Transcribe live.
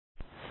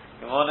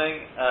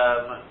morning.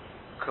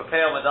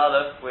 Kupei Amud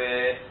Aleph,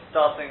 we're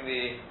starting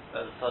the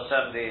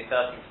 13th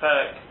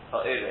Perek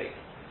Ha'irek.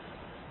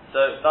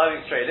 So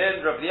diving straight in,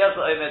 Rabbi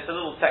Eliezer Omer, it's a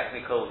little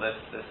technical, at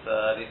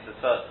least this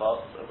first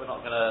part, so we're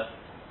not going to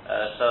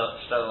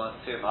shell on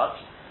it too much.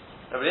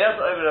 Rabbi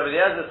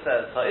Eliezer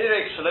says,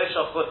 Ha'irek Shalosh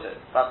Chutin,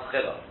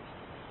 Batchila.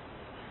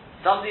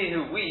 Somebody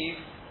who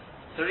weaves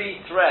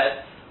 3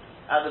 threads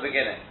at the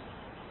beginning.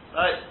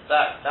 Right?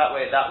 That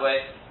way.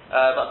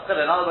 But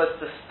in other words,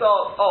 to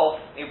start off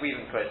a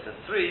weaving process.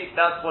 3,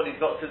 that's what he's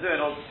got to do in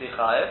order to be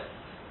chayev.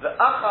 The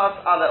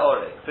achas ala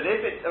orik. But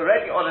if it's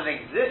already on an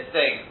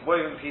existing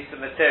woven piece of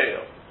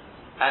material,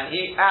 and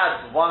he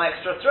adds 1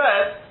 extra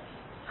thread,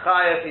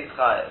 chayev is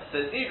chayev.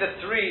 So it's either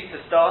 3 to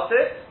start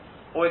it,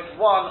 or it's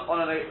 1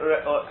 on an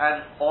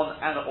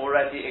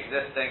already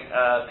existing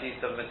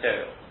piece of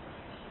material.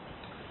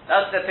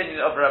 That's the opinion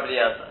of Rabbi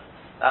Eliezer.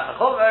 The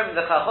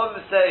Chacham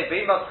say,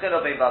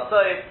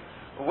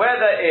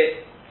 whether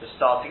it's just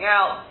starting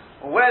out,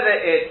 or whether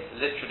it's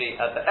literally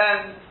at the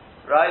end,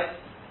 right?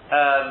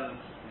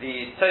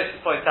 The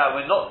Tosfos points out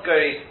we're not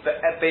going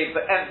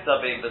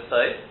be'emtza being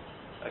b'sof,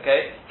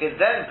 okay? Because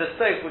then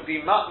b'sof would be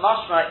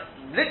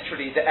mashma,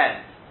 literally the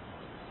end.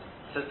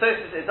 So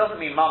Tosfos, it doesn't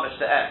mean mamish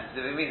the end.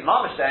 If it means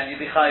mamish the end, you'd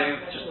be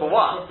chayiv just for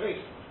 1.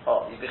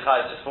 Oh, you'd be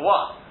chayiv just for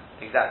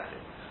 1. Exactly.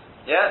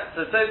 Yeah?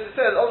 So Tosfos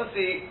says,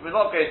 obviously, we're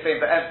not going to say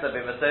be'emtza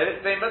being b'sof,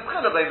 it's being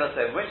b'tchila being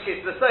b'sof. In which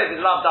case b'sof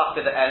is loved up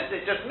to the end,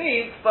 it just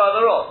means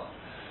further on.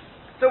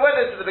 So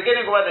whether it's at the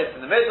beginning or whether it's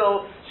in the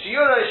middle,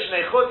 shiura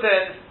shnei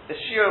chutin, the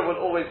shiur will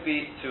always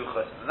be 2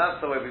 chutin, and that's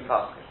the way we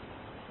pass it.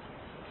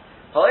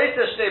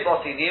 Ha'ita shtei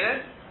boti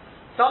nirin,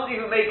 somebody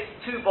who makes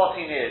 2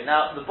 boti nirin.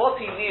 Now, the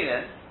boti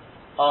nirin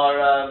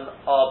are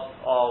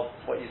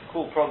what you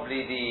call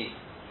probably the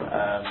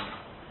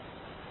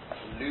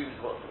looms,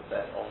 what's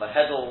that, on the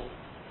heddle,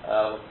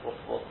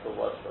 what's the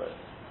word for it?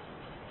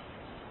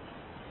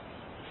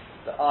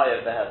 The eye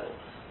of the heddle.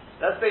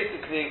 That's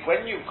basically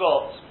when you've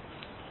got,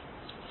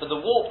 for the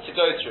warp to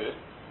go through,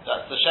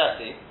 that's the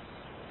chassis,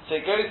 so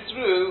it goes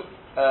through,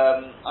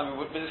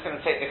 we're just going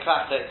to take the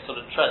classic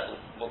sort of treadle,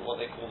 what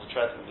they call the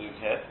treadle loom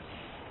here,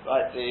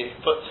 right, the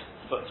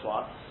foot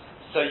one.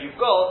 So you've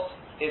got,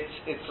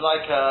 it's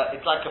like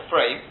a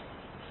frame,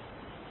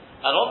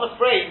 and on the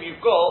frame you've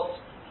got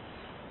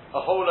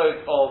a whole load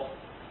of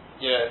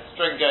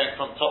string going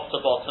from top to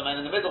bottom,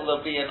 and in the middle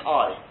there'll be an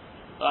eye,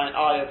 right, an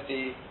eye of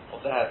the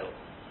heddle.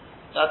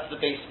 That's the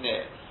base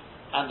near,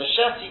 and the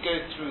chassis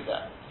goes through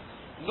that.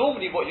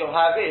 Normally, what you'll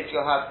have is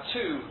you'll have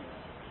two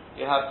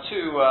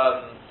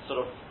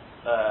sort of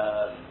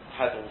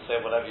heddles,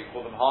 say whatever you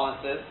call them,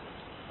 harnesses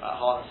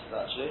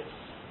actually,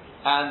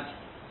 and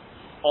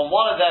on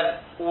one of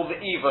them all the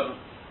even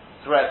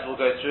threads will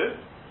go through,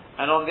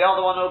 and on the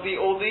other one will be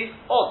all the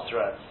odd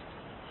threads.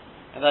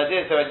 And the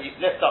idea is that when you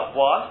lift up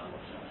one,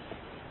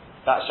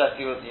 that chassis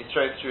you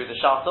throw through the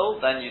shuttle,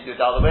 then you do it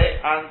the other way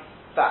and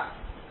back.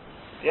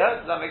 Yeah,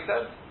 does that make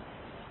sense?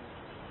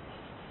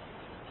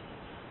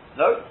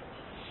 No?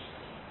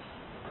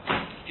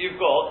 You've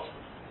got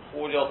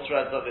all your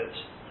threads of it,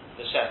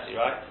 the chassis,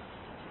 right?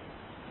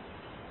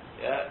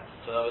 Yeah?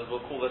 So in other words,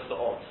 we'll call this the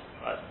odd,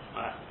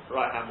 right?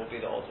 Right hand will be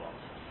the odd one.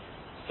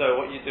 So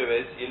what you do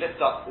is, you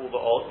lift up all the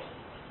odds,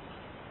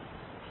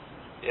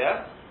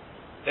 yeah?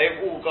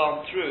 They've all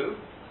gone through,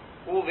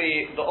 all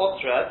the odd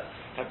threads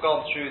have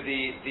gone through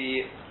the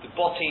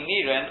boti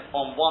nirin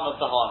on one of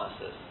the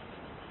harnesses.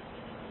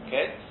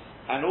 Okay?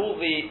 And all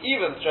the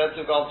even threads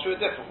have gone through a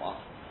different one.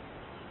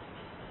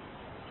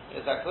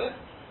 Is that clear?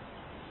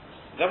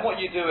 Then what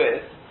you do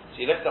is,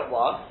 so you lift up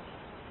one,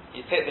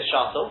 you take the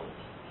shuttle,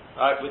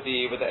 right, with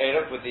the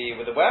Erev, with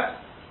the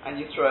weft, and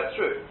you throw it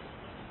through.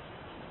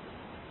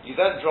 You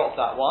then drop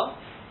that one,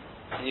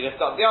 and you lift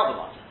up the other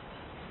one,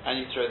 and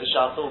you throw the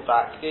shuttle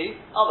back the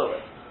other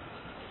way.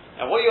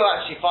 And what you'll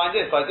actually find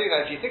is, by doing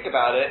that, if you think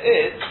about it,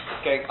 is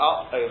going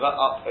up, over,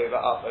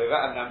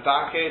 and then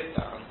back is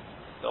down,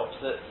 the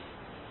opposite.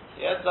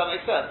 Yeah, does that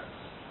make sense?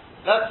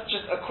 That's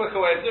just a quicker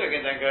way of doing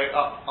it than going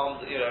up,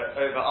 under,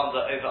 over,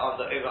 under.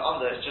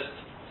 It's just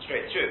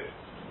straight through.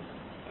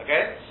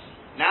 Okay.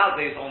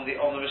 Nowadays on the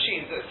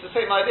machines, it's the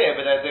same idea,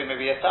 but they're doing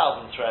maybe 1,000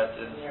 threads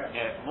and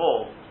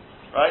more,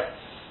 right?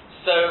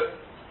 So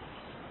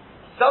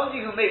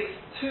somebody who makes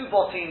 2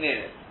 boti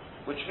nirin,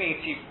 which means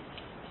it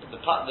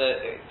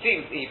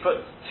seems he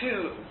puts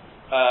 2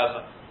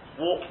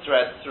 warp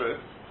threads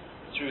through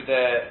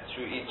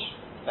each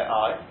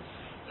eye.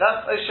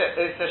 That's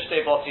Oseh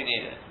boti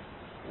nirin.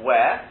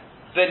 Where?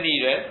 The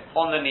nirin,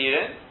 on the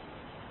nirin,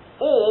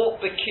 or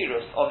the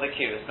kirus, on the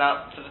kirus.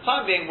 Now, for the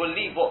time being, we'll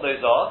leave what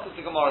those are, because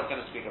the Gemara is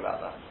going to speak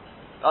about that.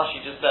 Rashi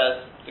just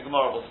says, the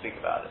Gemara will speak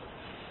about it.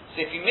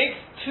 So if you make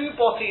 2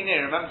 boti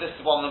nirin, remember this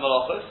is one of the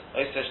malachos,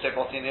 Oseh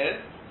boti nirin,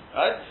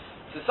 right?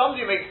 So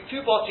somebody makes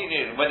 2 boti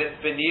nirin, whether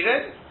it's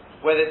benirin,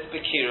 whether it's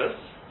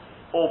bekirus,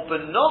 or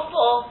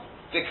benofa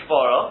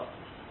bikvara,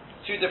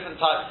 2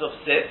 different types of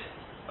sieve,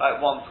 right?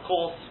 One's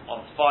coarse,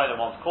 one's fine, and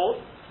one's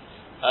coarse.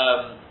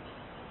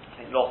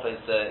 I think lof is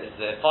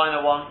the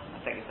finer one. I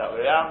think it's that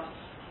way around.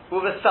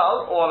 with a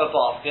sal or on a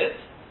basket,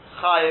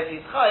 chayev,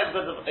 he's chayev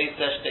because of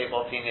Eisesh Shtei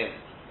Botinin.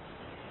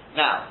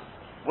 Now,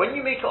 when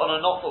you make it on a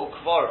nofel or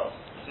kvaros,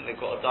 I think they've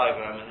got a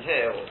diagram in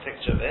here or a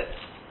picture of it.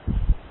 Let's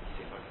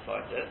see if I can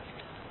find it. I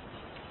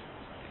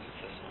think it's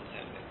this one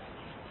here.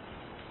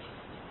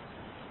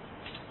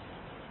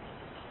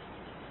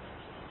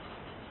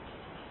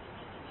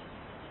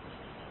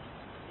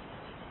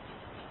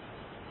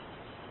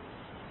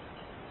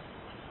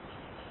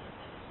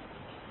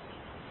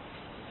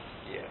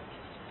 Yeah.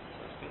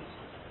 Seconds.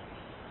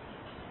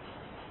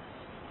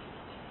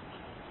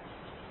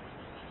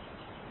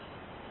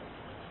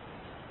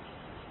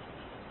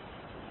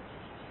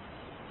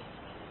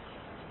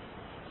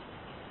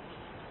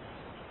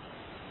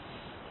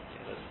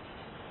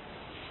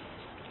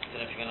 I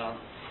don't know if you can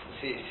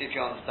see if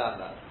you understand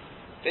that.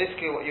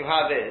 Basically, what you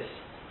have is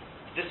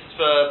this is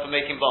for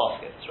making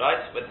baskets,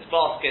 right? Whether it's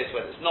baskets,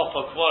 whether it's not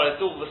for kvara,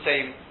 it's all the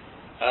same.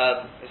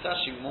 It's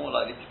actually more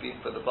likely to be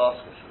for the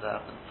baskets as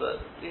that happens,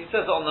 but he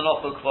says it on the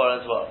not for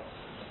kvara as well.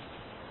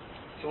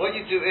 So what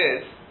you do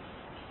is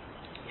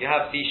you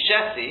have the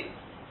shesi,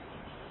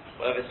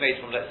 whatever it's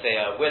made from, let's say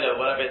a willow,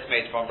 whatever it's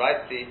made from,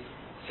 right?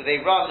 So they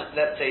run,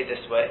 let's say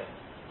this way.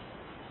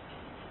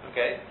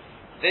 Okay.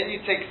 Then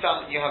you take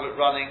some, you have it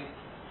running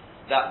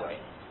that way.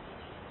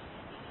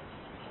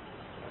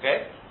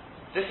 Okay?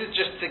 This is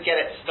just to get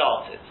it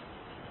started.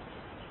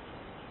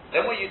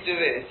 Then what you do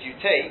is you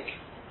take,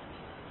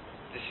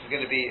 this is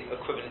going to be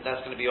equivalent,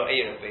 that's going to be your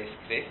Erev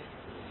basically,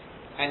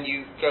 and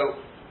you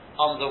go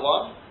under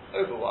one,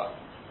 over one.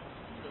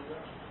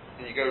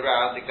 And you go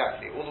round,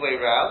 exactly, all the way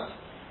round.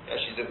 You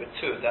actually do it with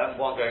two of them,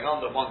 one going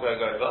under, one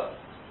going over.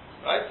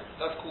 Right?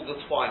 That's called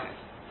the twining.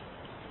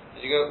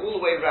 As you go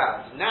all the way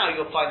round, now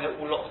you'll find it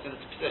all locked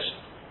into position.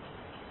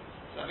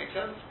 Does that make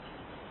sense?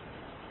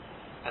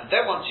 And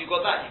then once you've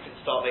got that, you can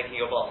start making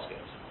your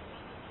basket.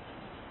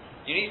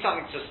 You need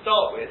something to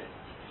start with.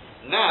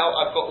 Now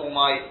I've got all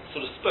my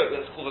sort of spokes,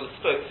 let's call them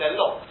spokes, they're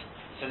locked.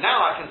 So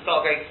now I can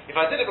start going, if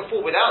I did it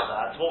before without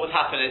that, what would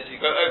happen is you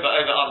go over,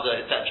 under,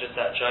 etc.,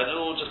 and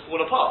it'll all just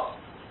fall apart.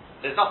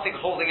 There's nothing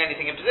holding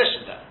anything in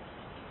position there.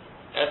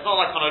 It's not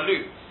like on a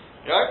loop.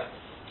 Right?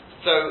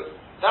 So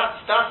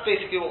that's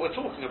basically what we're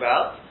talking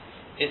about.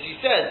 Is he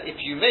says, if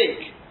you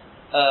make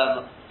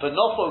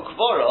Benofo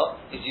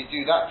Kvara, is you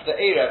do that to the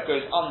Erev,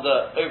 goes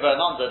under, over and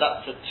under,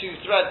 that's the two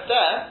threads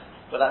there,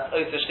 but that's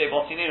Osa Shtei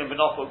Botinir and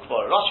Benofo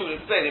Kvara. Rashi will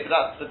explain it,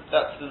 but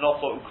that's the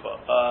Nofo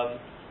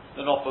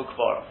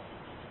Kvara.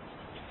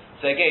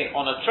 So again,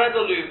 on a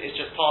treadle loom, it's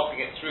just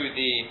passing it through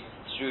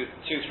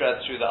two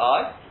threads through the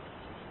eye.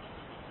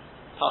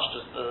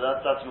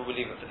 That's what we'll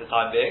leave it for the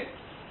time being.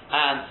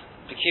 And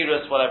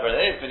Bekiras, whatever it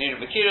is, Benir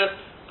and Bekiras,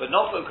 but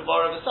Nofo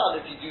Kvara of a Sal,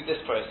 if you do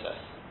this process.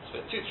 So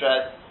with two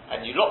threads,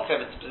 and you lock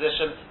them into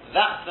position,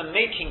 that's the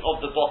making of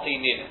the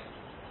Botinir.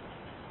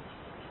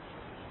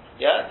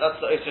 Yeah, that's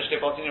the Osa Shtei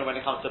Botinir when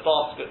it comes to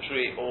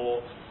basketry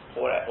or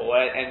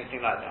anything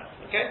like that.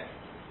 Okay?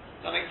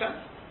 Does that make sense?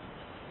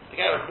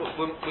 Okay,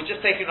 we're just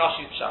taking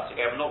Rashi's shot.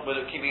 Okay,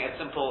 we're keeping it as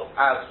simple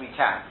as we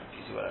can.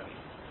 If you see what I mean.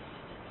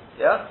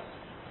 Yeah.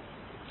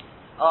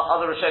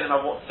 Other Rishonim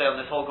have what to say on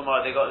this whole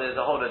Gemara. There's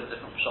a whole lot of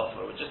different shots,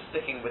 but we're just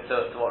sticking with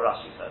to what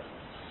Rashi says.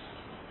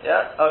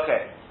 Yeah.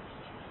 Okay.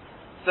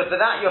 So for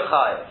that you're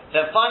chayav.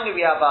 Then finally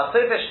we have our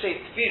Sofesh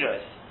Shtei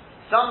Tfiros,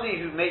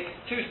 somebody who makes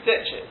two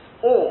stitches,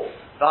 or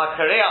the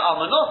Hakareya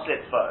Almanos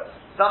Litzvah,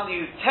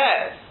 somebody who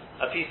tears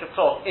a piece of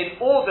cloth in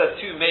order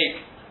to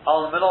make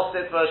Almanos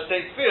Litzvah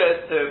Shtei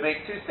Tfiros, to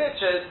make two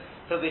stitches,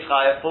 he'll be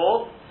chayav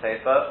for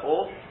Sefer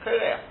or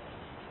Kareya.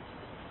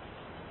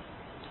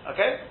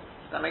 Okay?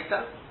 Does that make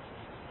sense?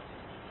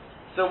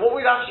 So what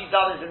we've actually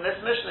done is in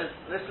this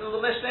little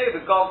Mishnah,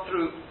 we've gone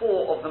through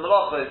four of the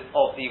malachos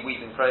of the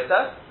weaving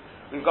process.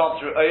 We've gone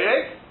through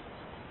Oireg,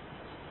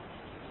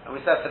 and we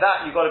said for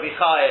that you've got to be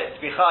chayav.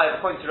 To be chayav,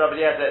 according to Rabbi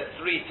Eliezer,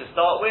 3 to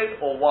start with,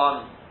 or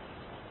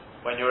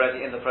 1 when you're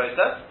already in the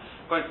process.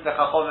 According to the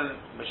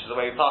Chachomim, which is the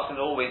way we pass, it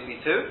will always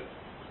be 2.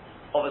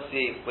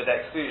 Obviously, with the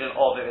exclusion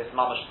of if it's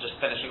mamash just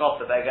finishing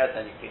off the beggar,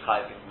 then you can be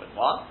chayav even with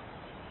 1.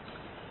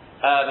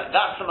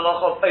 That's the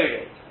malach of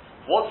Oireg.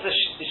 What's the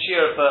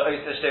shear for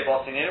Osa Shtei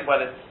Botinir?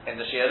 Well, it's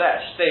in the shear there,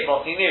 Shtei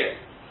Botinir.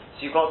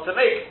 So you've got to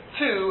make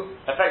two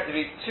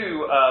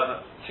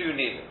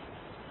needles.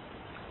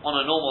 On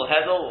a normal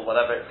heddle, or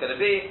whatever it's going to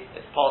be,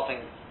 it's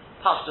passing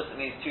pashtus, it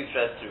needs 2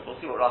 threads through. We'll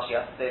see what Rashi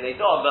has to say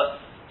later on, but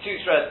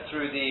 2 threads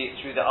through the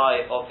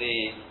eye of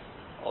the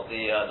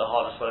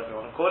harness, whatever you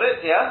want to call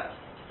it, yeah?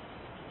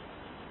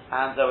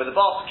 And with the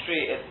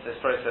basketry, it's this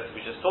process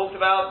we just talked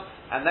about,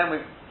 and then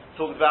we've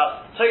talked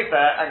about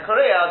Tofer and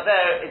Korea.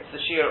 There it's the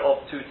shear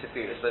of 2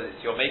 tefilas, whether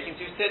it's you're making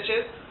 2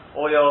 stitches,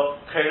 or your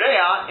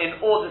Korea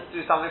in order to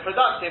do something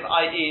productive,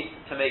 i.e.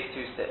 to make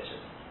 2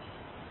 stitches.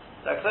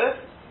 Is that clear?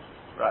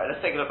 Right,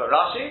 let's take a look at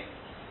Rashi.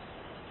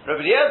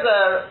 Rabbi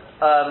Eliezer,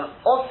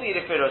 Osi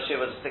Lefirosh,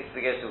 we'll just stick to the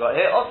case we've got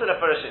here. Osi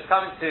Lefirosh is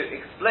coming to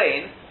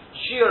explain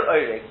Shir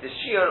Oireg, the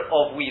shear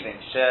of weaving.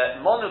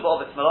 Monub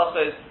of its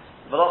malachos,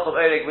 malach of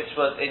Oireg, which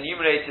was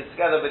enumerated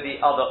together with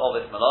the other of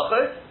its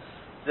malachos.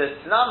 the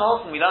Tanam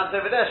Holton, we learned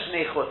over there,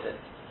 Shnei Chutin.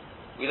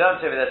 We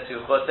learned over there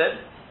 2 Chutin,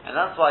 and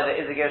that's why there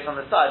is a Gersh on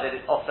the side that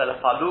it's Osel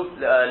Palu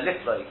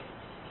Lifloi,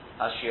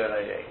 Ashir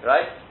Oreg,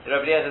 right? The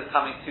Rabbi Eliezer is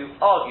coming to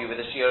argue with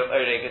the Shir of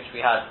Oreg which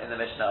we had in the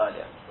Mishnah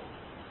earlier.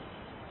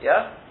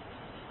 Yeah?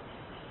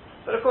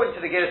 But according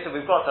to the Gersh that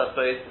we've got, I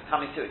suppose, it's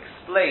coming to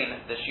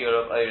explain the Shir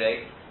of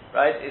Oreg,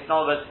 right? It's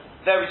not that,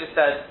 there we just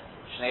said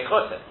Shnei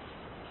Chutin,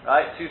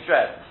 right? 2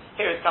 threads.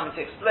 Here it's coming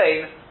to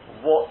explain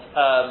what,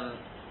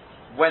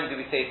 when do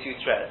we say 2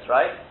 threads,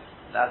 right?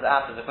 And as it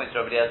happens, according to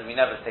Rabbi Eliezer, we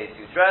never say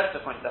 2 threads.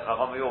 According to the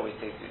Chacham, we always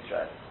say 2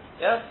 threads.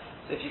 Yeah?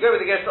 So if you go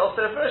with the Gersh of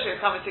Osel Furush,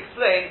 it's coming to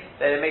explain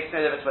that it makes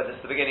no difference whether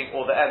it's the beginning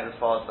or the end as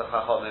far as the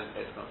Chacham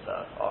is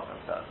concerned, are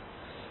concerned.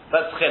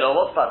 But Tchilo,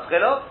 what's about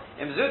Tchilo?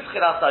 If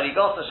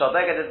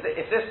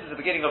this is the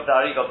beginning of the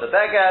Arig of the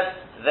Beged,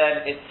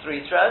 then it's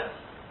 3 threads.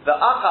 The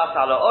Achas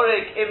ala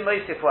Orig, Im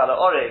Meisifu ala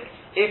Orig,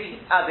 if he's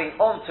adding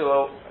on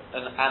to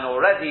an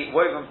already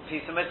woven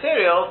piece of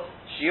material,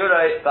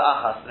 Shiuroi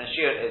ba'achas, and the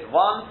shiur is 1,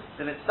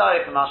 the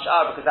mitzarek from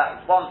Ash'ar, because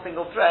that one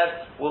single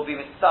thread will be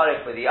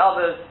mitzarek with the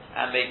others,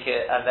 and make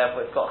it, and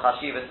therefore it's got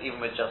chashivas even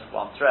with just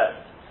 1 thread.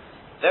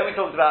 Then we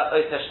talked about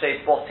Oita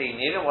Shtei Boti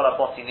Nirin, what are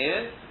Boti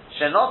Nirin?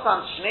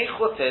 Shenotan Shnei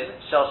Chutin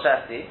Shel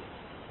Shesi,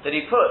 that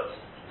he put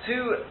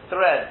 2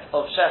 threads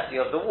of Shesi,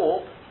 of the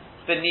warp,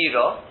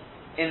 Benira,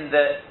 in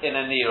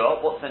a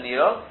Nira. What's a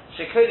Nira?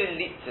 Shekodin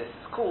Litzis,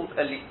 it's called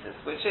a Litzis,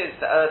 which is,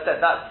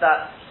 that's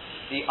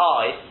the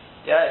eye,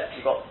 yeah,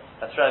 you've got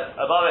a thread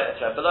above it, a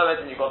thread below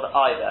it, and you've got the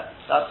eye there.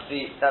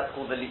 That's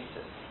called the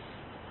Litzis.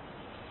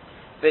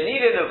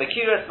 Benira, the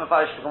Kiris,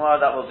 Mafarish the Gemara,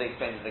 that will be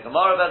explained in the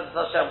Gemara, Bezat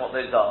Hashem, what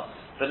those are.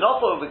 But not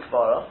for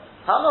Ubikbara,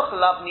 Hanoch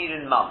Lav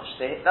Nirin Mamish,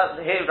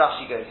 here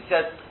Rashi goes, he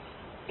says,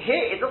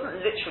 here it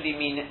doesn't literally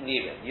mean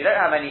Nirin, you don't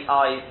have any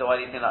eyes or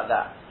anything like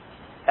that.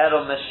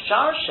 Elo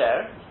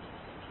Mesharsher,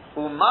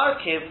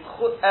 Umarkiv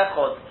Chut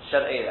Echod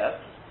Shel Erev.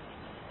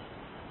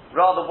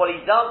 Rather, what he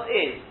does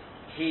is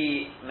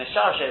he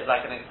Mesharsher is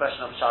like an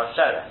expression of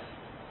Sharsheres,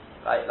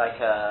 right? Like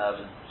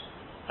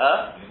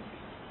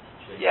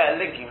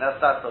linking.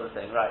 That's sort of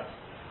thing, right?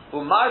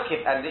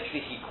 Umarkiv, and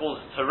literally he calls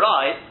it to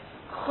ride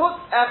Chut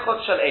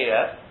Echod Shel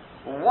Erev,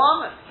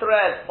 1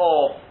 thread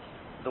of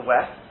the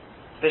weft,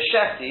 the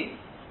Shesi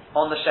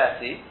on the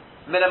Shesi,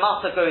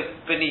 Minamata goes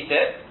beneath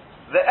it,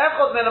 the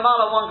Echod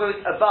Minamala 1 goes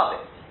above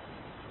it.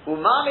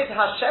 Umamid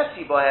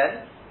hashesi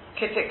bohen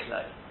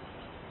kitikno,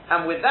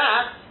 and with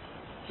that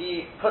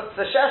he puts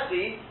the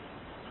shesi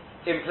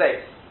in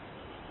place.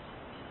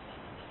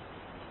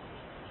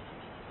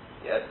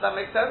 Yeah, does that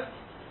make sense?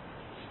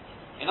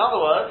 In other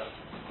words,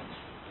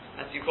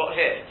 as you've got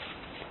here,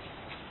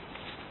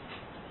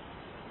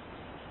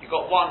 you've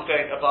got 1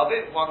 going above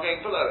it, 1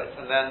 going below it,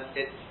 and then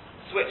it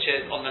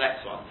switches on the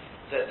next one.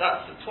 So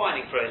that's the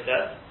twining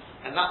process,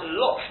 and that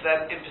locks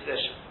them in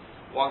position.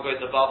 1 goes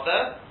above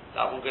there,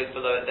 that one goes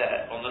below it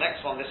there. On the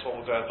next one, this one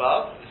will go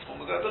above, this one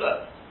will go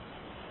below.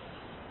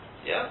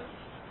 Yeah?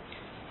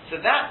 So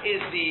that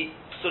is the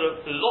sort of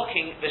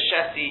locking the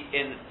shesi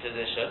in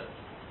position.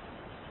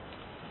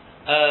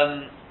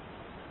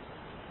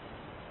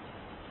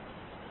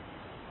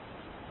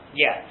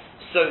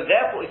 So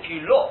therefore, if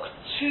you lock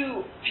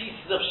 2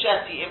 pieces of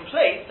shesi in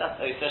place,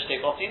 that's Oseh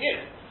Shtei Boti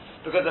Nirin.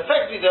 Because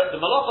effectively,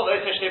 the malach of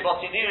Oseh Shtei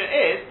Boti Nirin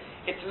is,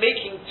 it's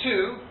making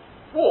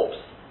 2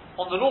 warps.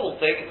 On the normal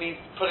thing, it means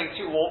putting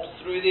 2 warps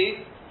through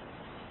the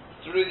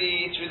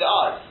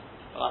eyes.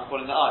 Well, I'm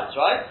calling the eyes,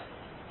 right?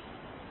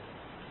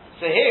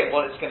 So here,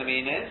 what it's going to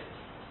mean is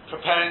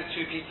preparing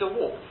 2 pieces of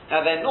warp.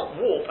 Now, they're not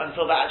warp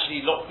until they're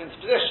actually locked into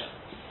position.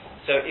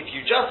 So if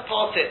you just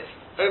pass it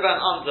over and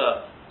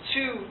under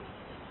 2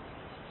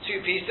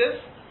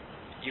 pieces,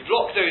 you've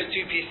locked those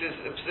 2 pieces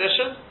in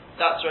position.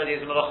 That's already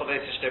as a malach of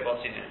Oseh Shtei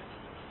Boti Nirin.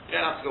 You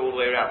don't have to go all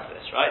the way around for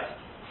this, right?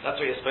 That's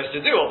what you're supposed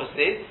to do,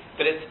 obviously,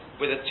 but it's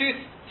with a two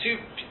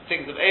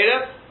things of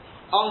Erev,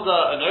 under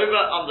and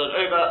over,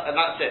 and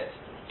that's it.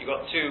 You've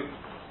got two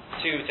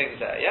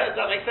things there. Yeah, does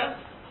that make sense?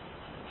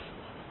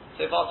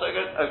 So far, so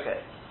good?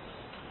 Okay.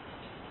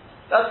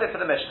 That's it for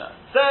the Mishnah.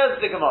 Says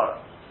the Gemara.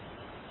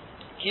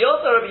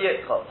 Kiyota Rabbi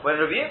Yitzchak. When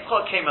Rabbi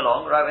Yitzchak came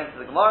along, right, went to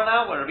the Gemara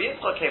now, when Rabbi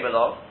Yitzchak came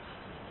along,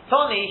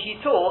 Tani,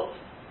 he taught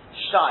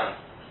Shtayim.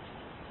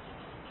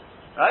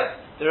 Right?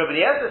 The Rabbi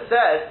Eliezer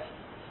says,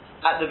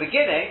 at the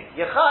beginning,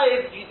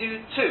 Yechayiv, you do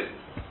 2.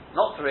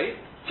 Not 3,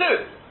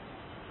 2.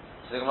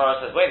 So the Gemara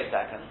says, wait a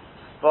second.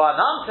 But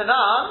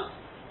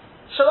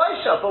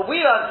we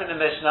learned in the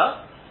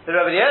Mishnah, the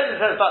Rabbi Eliezer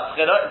says, but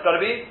it's got to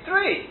be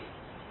 3.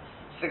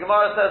 So the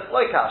Gemara says,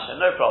 Loikasha,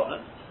 no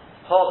problem.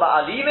 Ho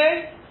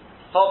ba'alime,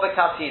 ho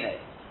ba'katine.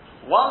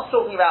 One's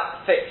talking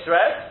about thick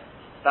thread,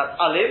 that's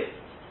alim,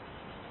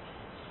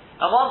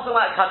 and one's talking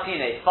about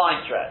katine,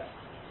 fine thread.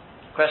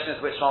 The question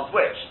is which one's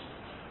which.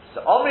 So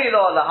Omri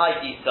lo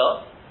lahai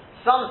gisa,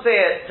 some say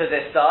it to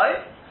this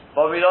side,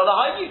 Omri lo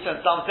lahai gisa,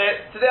 and some say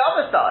it to the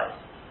other side.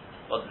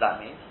 What does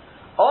that mean?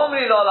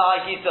 Omri lo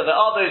lahai gisa, there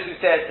are those who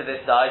say it to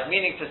this side,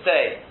 meaning to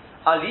say,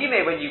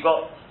 alime, when you've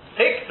got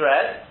thick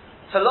thread,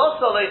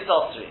 telos lo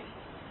sosri.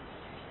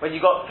 When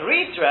you've got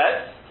 3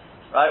 threads,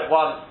 right, 1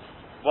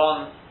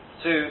 1,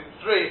 2,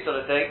 3 sort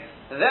of thing,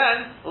 then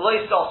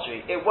loy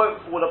sosri, it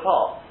won't fall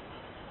apart.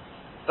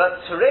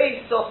 But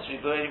terei sosri,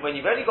 when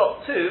you've only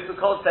got two,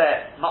 because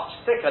they're much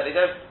thicker,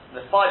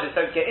 the fibers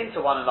don't get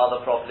into one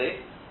another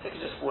properly, so it can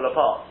just fall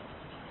apart.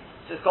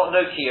 So it's got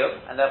no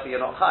kiyum, and therefore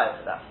you're not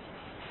chayav for that.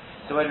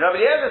 So when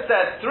Rabbi Eliezer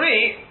said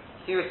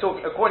 3, he was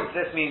talking, according to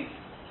this, means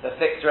the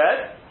thick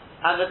thread,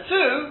 and the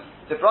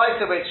 2, the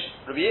brighter which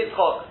Rabbi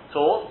Yitzchak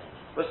taught,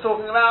 was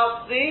talking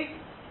about the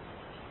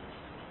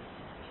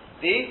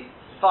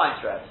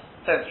fine thread,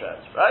 thin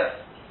threads, right?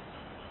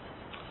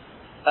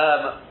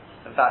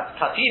 In fact,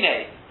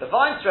 katine, the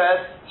fine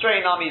thread, trei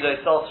nami lo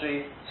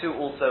sosri, 2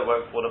 also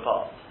won't fall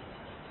apart.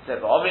 So,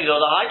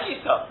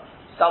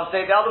 some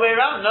say the other way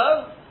around.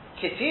 No,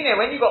 kitine,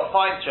 when you've got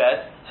fine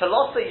thread,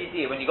 talosa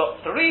yidi, when you've got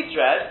 3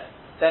 threads,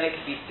 then it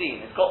can be seen.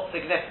 It's got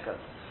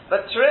significance.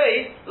 But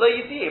trei lo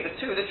yidi, but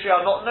 2 literally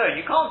are not known.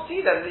 You can't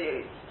see them.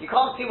 You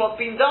can't see what's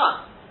been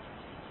done.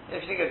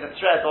 If you think of the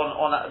thread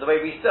on the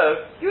way we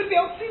sew, you would be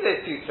able to see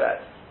those 2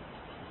 threads.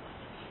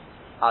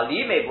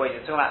 Alime, when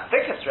you're talking about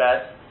thicker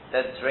threads,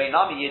 then terei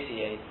nami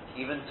yitiye,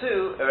 even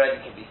 2 already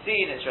can be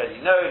seen, it's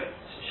already known,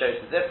 it shows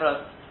the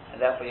difference,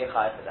 and therefore you're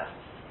chayav for that.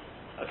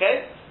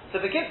 Okay? So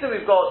the kitzur,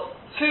 we've got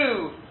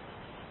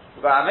 2,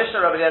 we've got our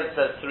Mishnah, Rabbi Eliezer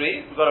says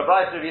 3, we've got a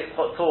Brayta Rabbi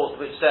Yitzchak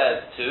taught which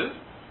says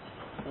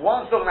 2,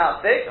 one's talking about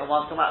thick and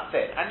one's talking about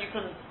thin, and you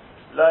can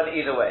learn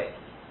either way.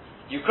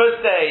 You could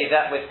say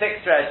that with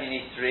thick threads you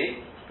need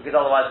 3, because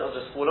otherwise it'll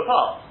just fall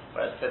apart,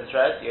 whereas thin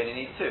threads you only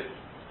need 2.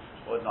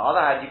 Or on the other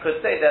hand, you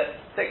could say that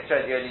thick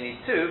threads you only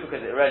need 2,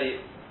 because it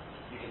already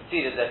you can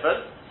see the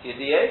difference,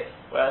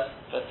 whereas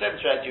for thin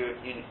thread you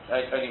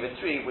only with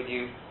 3 would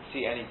you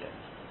see any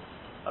difference.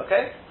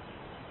 Okay?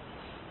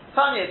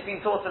 Tanya, it's been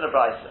taught in a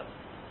Brayta.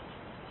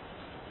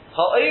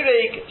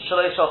 Ha'oreg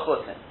shalosha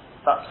chutin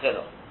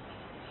b'tchila.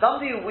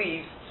 Somebody who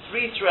weaves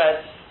 3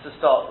 threads to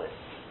start with.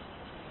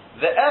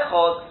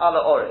 Ve'echod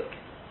ala oreg.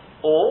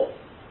 Or,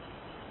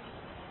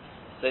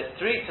 so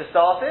 3 to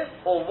start with,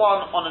 or 1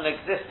 on an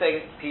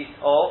existing piece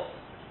of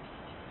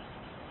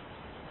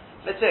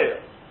material.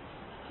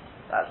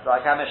 That's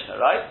like our Mishnah,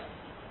 right?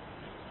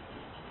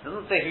 It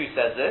doesn't say who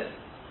says this,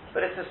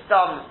 but it's a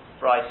stam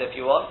Brayta if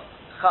you want.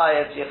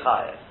 Chayev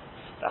yechayev.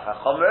 The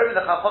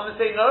Chacham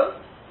say no.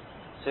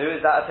 So who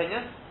is that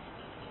opinion?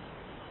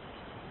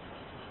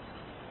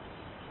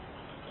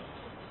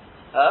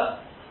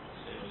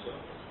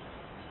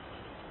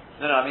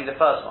 No, I mean the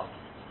first one.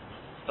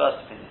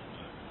 First opinion.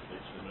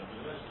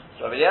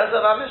 Rabbi Eliezer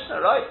of our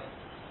Mishnah, right?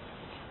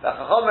 The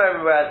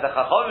Chacham, whereas the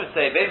Chacham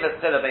say bein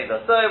v'tzila bein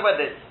v'soy,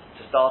 whether it's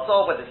to start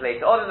off, whether it's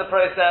later on in the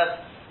process,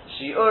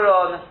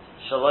 shi'uron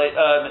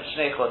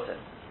shnei chutin.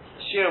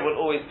 The shiur will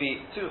always be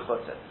 2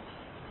 chutin.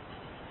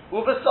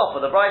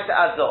 Uvesofa, the Brayta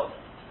adds on.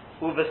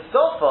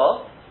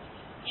 Uvesofa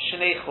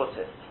shnei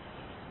chutin.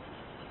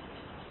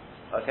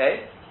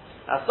 Okay?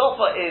 Now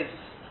sofa is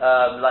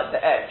like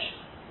the edge.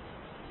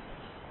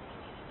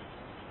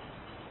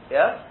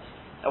 Yeah?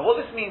 Now what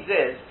this means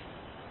is,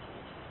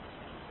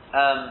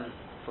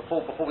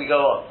 before we go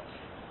on,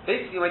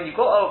 basically when you've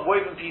got a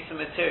woven piece of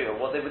material,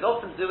 what they would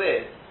often do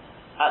is,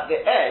 at the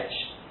edge,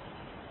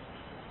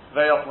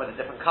 very often with a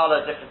different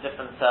colour,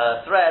 different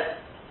thread,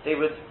 they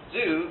would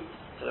do,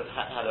 sort of,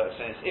 how do I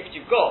explain this? If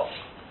you've got,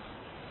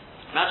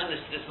 imagine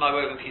this is my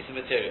woven piece of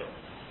material.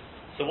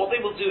 So what they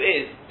will do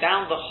is,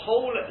 down the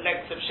whole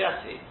length of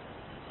chassis,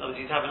 in other words,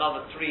 you'd have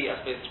another 3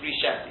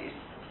 chassis,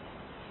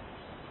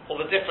 of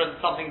a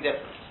something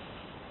different.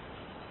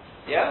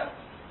 Yeah?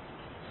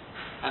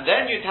 And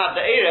then you'd have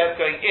the Erev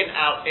going in,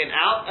 out,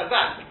 and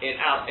back. In,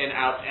 out, in,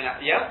 out, in,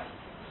 out. Yeah?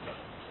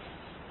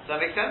 Does that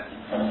make sense?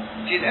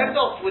 So you'd end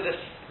off with a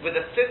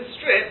thin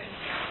strip,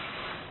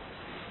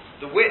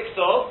 the width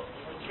of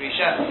 3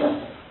 chassis.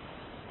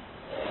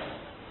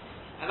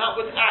 And that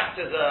would act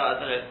as a, I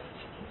don't know,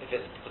 if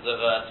it's because of,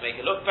 to make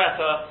it look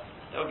better,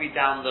 that would be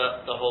down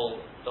the whole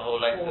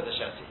length of the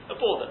chassis. A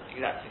border,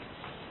 exactly.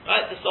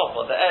 Right? The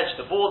sofa, the edge,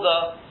 the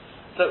border.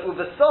 So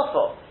with the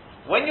sofa,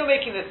 when you're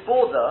making this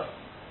border,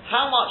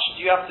 how much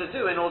do you have to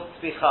do in order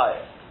to be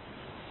chayav?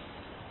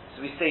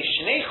 So we say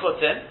shnei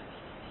chutin,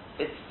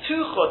 it's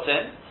 2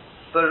 chutin,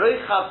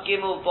 b'roichav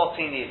gimel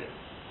botin idus.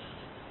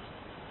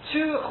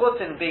 2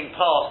 chutin being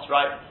passed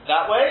right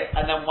that way,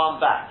 and then 1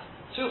 back.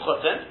 2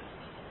 chutin.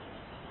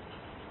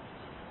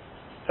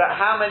 But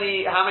how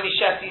many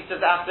chassis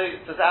does it have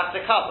to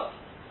cover?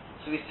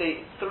 So we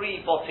say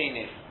 3 botin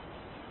idus.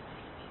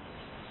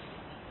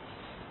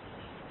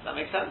 Does that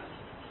make sense?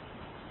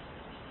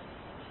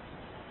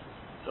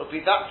 So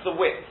that's the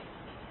width.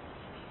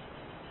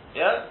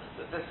 Yeah?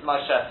 So this is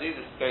my chassis,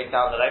 this is going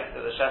down the length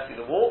of the chassis,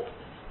 the warp.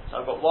 So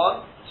I've got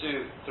 1,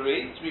 2,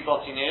 3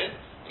 bottines.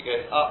 It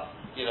goes up,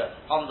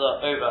 under,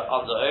 over,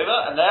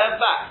 and then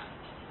back.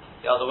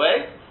 The other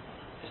way.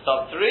 It's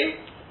done 3,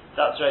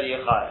 that's ready a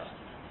chayav.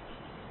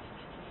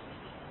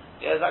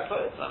 Yeah, is that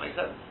clear? Does that make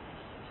sense?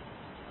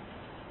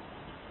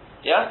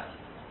 Yeah?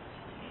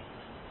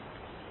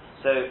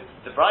 So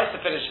the Brayta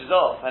finishes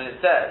off and it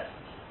says,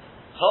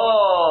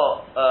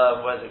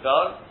 where's it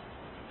gone?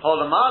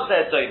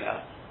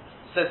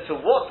 So to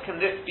what can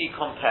this be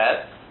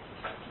compared?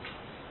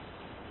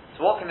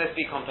 To what can this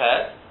be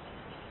compared?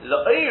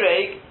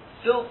 La'ireg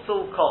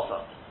silsul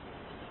kota.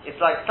 It's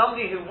like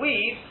somebody who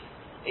weaves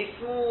a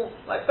small,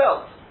 like,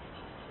 belt.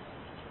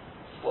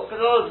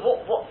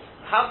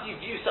 How do you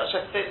view such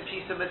a thin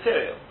piece of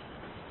material?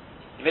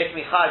 You make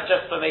me chayav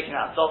just for making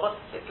that sofa.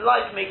 It's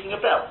like making a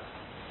belt,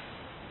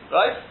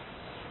 right?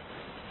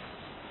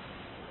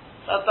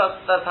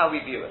 That's how we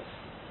view it.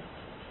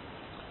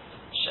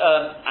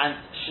 And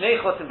shnei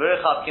chotim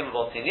b'rechav gimel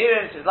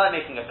botinirin, it's like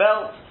making a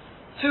belt.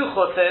 2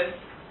 chotim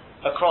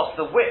across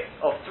the width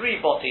of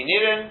 3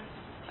 botinirin,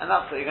 and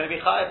that's what you're going to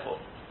be chayav for.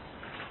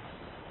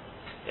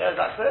 Yeah, is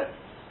that clear?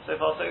 So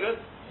far, so good?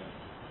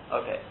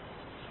 Okay.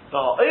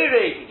 Now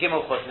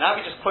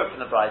we just quote from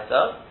the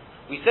Brisa.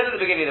 We said at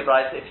the beginning of the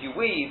Brisa, if you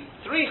weave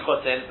 3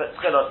 chutin, but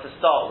tchilot to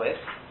start with,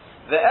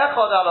 the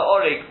echad ala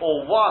orig,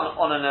 or one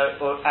on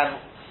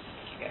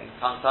getting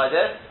tongue-tied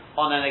here,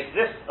 on an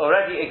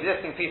already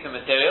existing piece of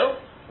material,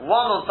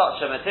 one on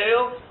such a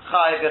material,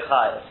 chayiv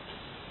v'chayiv.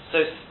 So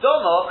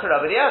stomo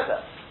k'Rabbi Eliezer.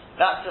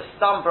 That's a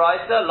stam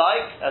Brisa,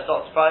 like, as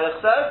Dr.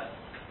 Freilich says,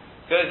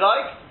 goes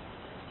like,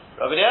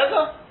 Rabbi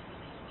Eliezer?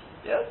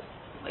 Yeah?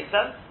 Makes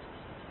sense?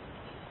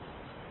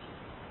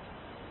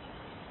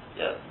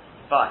 Yeah?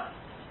 Fine.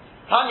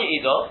 Tanya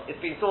Ido, it's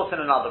been taught in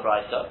another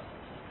Brisa.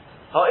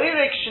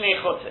 Ha'irek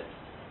shnei chutin.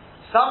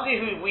 Somebody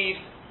who weaves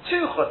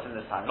 2 chutin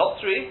this time, not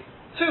 3,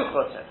 2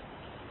 chutin.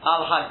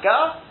 Al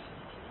hagas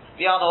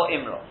v'ano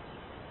imro.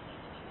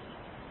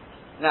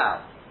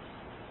 Now,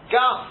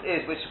 gas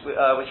is, which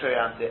way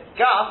around it?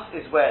 Gas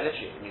is where,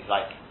 literally, it means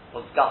like,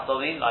 what's gas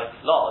mean? Like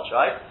large,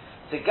 right?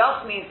 So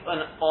gas means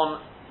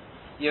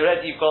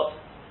you've got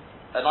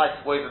a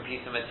nice woven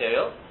piece of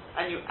material,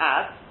 and you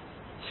add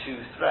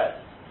 2 threads.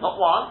 Not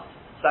one.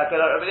 Does that go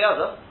like Rabbi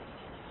Eliezer?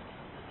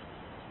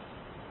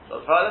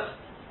 Does it?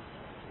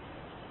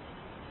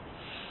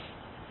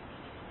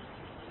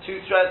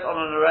 2 threads on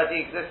an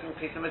already existing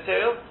piece of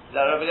material? Is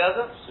that Rabbi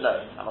Eliezer? No.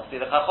 That must be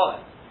the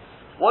Chachamim.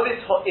 What is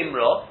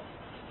Imra?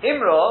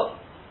 Imra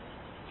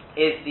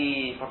is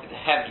probably the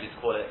hem, you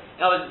call it.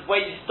 In other words,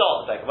 where you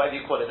start the whatever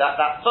you call it. That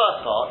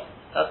first part,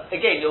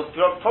 again, you'll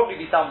probably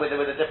be done with a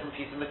different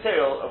piece of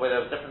material, or with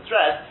a different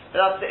thread, but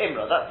that's the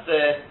Imra. That's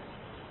the,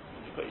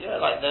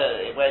 like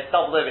where it's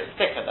doubled over, it's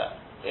thicker there.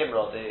 The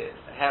Imra, the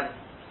hem.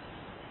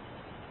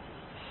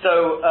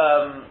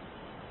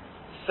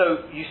 So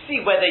you see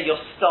whether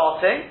you're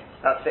starting,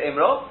 that's the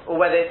Imra, or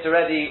whether it's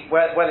already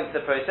well into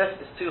the process,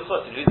 it's 2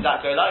 chutim. Who does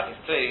that go like? It's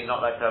clearly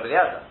not like Rabbi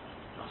Eliezer.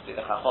 Must be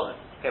the Chachamim.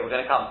 Okay, we're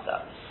going to come to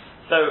that.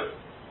 So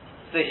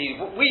he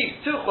weaves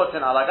 2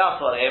 chutim ala gas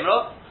or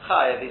Imra,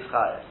 chayev is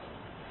chayev.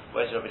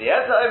 Whereas Rabbi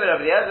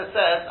Eliezer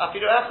says,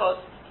 afiru echad.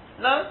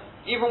 No,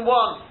 even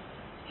one.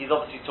 He's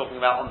obviously talking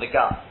about on the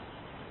gas.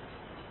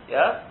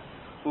 Yeah?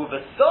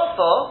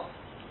 Uvesofo,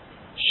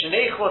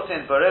 shnei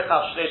chutim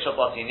berechav shleisha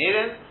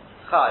batinirin,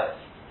 chayev.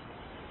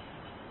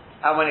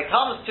 And when it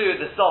comes to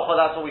the sofa,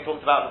 that's what we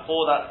talked about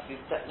before, that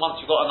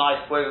once you've got a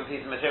nice woven piece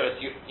of material,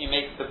 you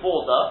make the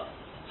border.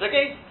 So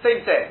again,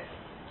 same thing.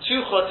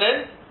 2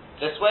 chutin,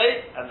 this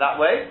way and that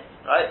way,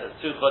 right? That's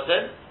 2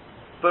 chutin.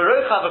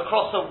 Baruchav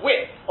across a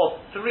width of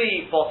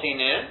 3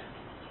 botinim.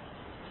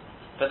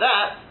 For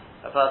that,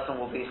 a person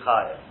will be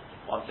chayav.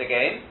 Once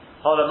again,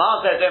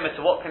 Holamar Zedoma,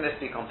 to what can this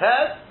be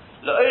compared?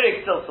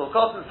 La'orik silsul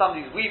cotton,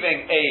 somebody's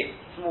weaving a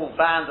small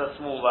band, a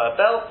small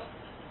belt.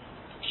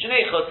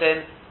 Shnei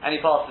chutin, and he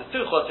passes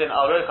 2 chutin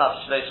al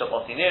rochav shleisha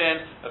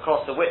botinirin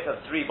across the width of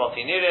 3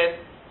 botinirin.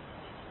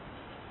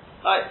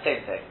 Right,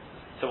 same thing.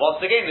 So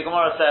once again, the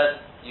Gemara says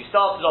you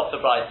started off the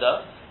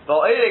Brisa.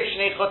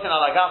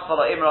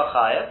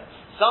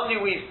 Somebody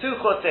weaves 2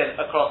 chutin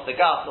across the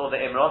gas or the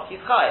imra, he's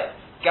chayav.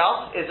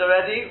 Gas is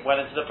already well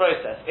into the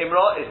process.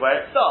 Imra is where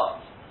it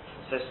starts.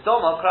 So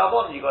stoma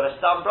krabon, you got a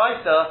stam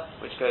Brisa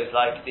which goes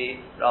like the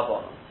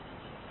rabon.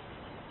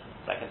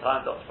 Second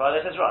time, Dr.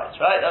 Freilich is right.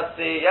 That's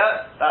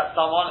that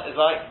someone is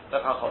like the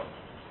Chacham.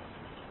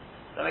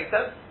 Does that make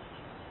sense?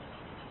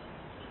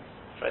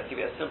 Try to keep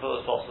it as simple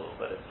as possible,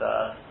 but it's,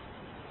 I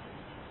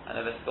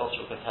know Mr.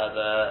 Gottschalk has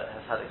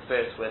had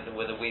experience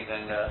with the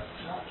weaving, yeah.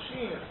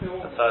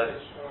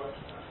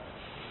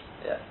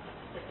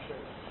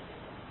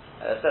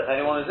 As I said, if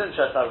anyone who's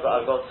interested, I've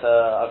got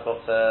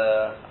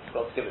to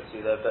give it to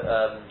you though, but,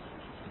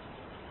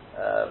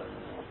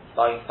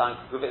 Dan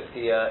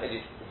Kukuvitsky,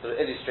 sort of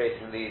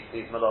illustrating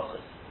these malachas.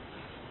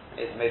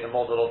 He's made a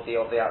model of the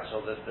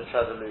actual the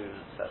treadaloom,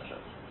 etc.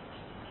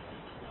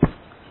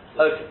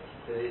 Okay.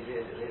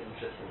 The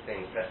interesting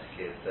thing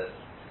practically is that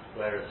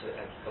whereas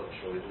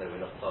agricultural, even though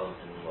we're not farmers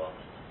anymore,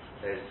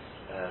 those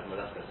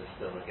malachas are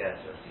still negated.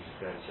 So you just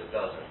go into your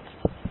garden.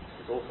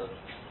 It's awesome.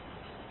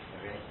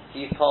 Okay.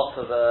 He's part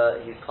of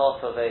a what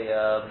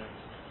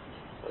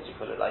do you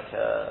call it? Like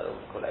a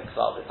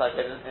club. It's like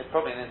it's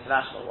probably an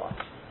international one.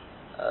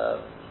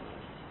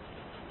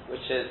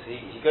 Which is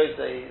he goes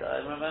to, I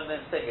remember him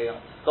thinking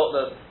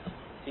Scotland.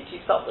 He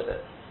keeps up with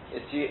it.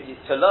 It's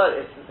to learn.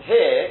 It's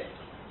here.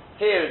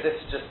 This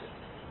is just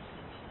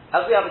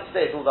As we have it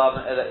today, it's all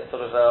done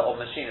on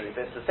machinery,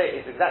 but it's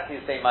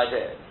exactly the same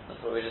idea. That's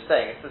what we were just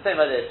saying. It's the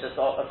same idea. It's just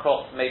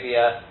across maybe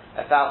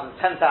 1,000,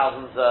 10,000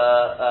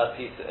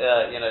 piece,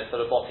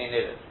 sort of bottling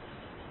needed.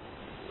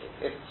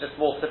 It's just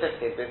more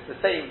sophisticated. But it's the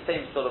same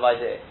sort of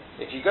idea.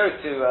 If you go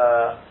to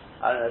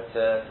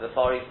to the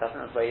Far East, I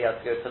think that's where he had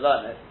to go to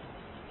learn it.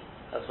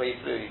 That's where he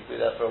flew. He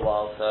flew there for a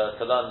while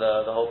to learn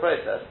the whole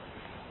process.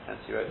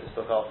 Hence, he wrote this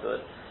book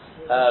afterwards.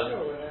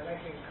 They're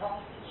making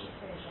carpets and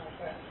things like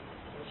that.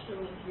 They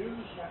still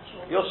use that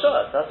sort of... Your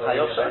shirt, that's how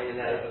your shirt. In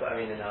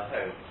our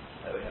home,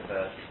 we have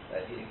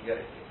if you go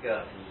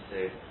up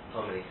into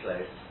Hominy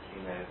Close,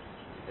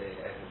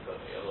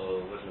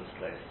 or Woodlands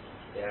Close,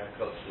 the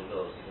agricultural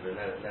laws, you've got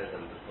to know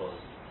them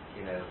because,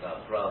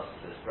 about grass,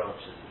 there's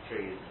branches and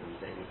trees and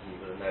things, and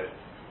you've got to know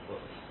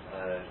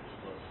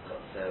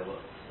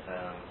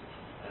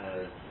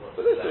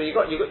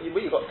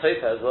you've got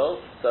tofa as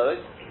well, sewing.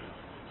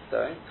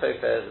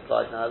 Tofa is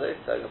applied nowadays,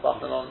 sewing a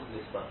button on.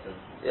 This button.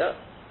 Yeah.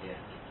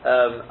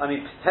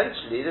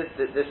 Potentially this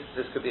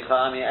could be.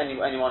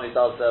 Anyone who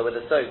does with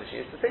a sewing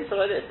machine, it's the same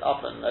sort of idea. It's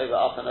up and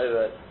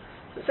over.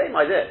 It's the same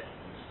idea.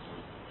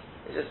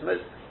 It just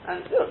moves.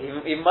 And look,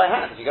 even by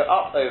hand, if you go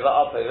up over,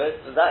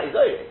 that is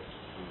over.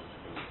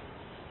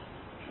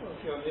 Sure, if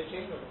you're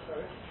knitting or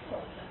sewing,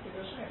 exactly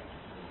the same.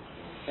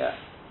 Yeah.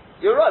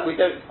 You're right. We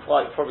don't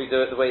quite probably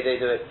do it the way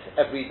they do it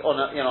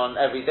on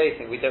everyday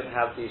thing. We don't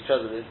have these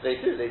treasures. They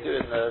do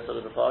in the sort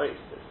of the Far East.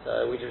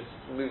 We just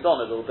moved on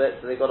a little bit,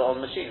 so they got it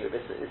on machinery.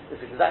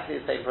 It's exactly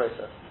the same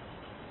process.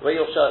 The way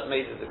your shirt's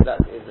made is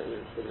exactly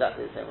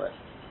the same way.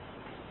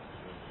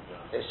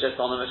 It's just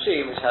on a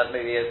machine which has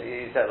maybe, as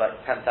you said, like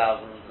 10,000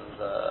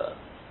 and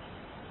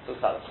talks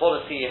about the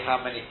quality, how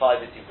many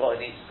fibres you've got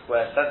in each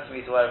square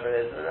centimetre, whatever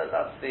it is.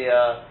 That's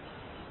the.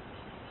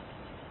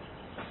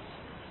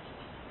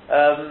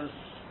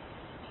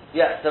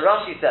 So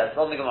Rashi says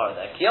on the Gemara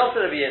there, Kiyasa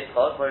Rabbi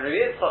Yitzchak, when Rabbi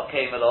Yitzchak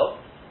came along,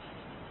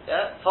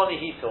 Tony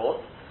he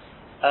taught,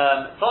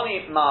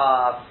 Tony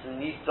Mas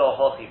Nisa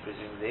Hochi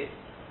presumably,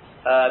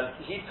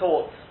 he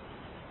taught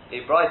a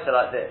brayta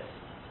like this.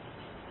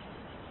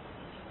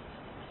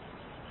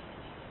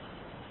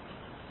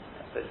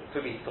 It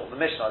could be he taught the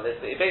Mishnah like this,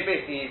 but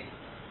basically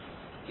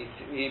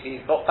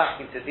he's got back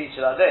into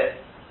teaching like this.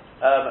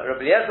 Rabbi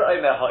Eliezer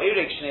Omer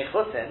Ha'irik Shnei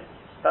Chutin,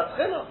 that's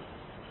Chilon.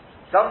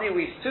 Somebody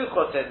weaves 2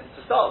 chutin to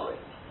start with.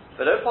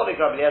 But don't follow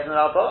Rabbi Eliezer and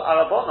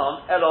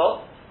Rabbanon,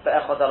 Elo,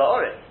 Be'echad ala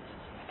Orik.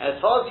 And as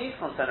far as he's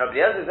concerned, Rabbi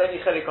Eliezer is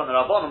only chelik on the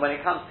Rabbanon when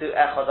it comes to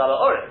Echad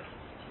ala Orik.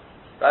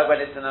 Right,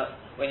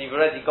 when you've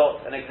already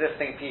got an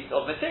existing piece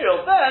of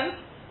material, then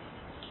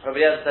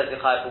Rabbi Eliezer says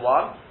Yechai for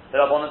 1,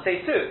 the Rabbanon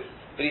say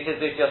 2. But he says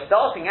if you're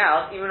starting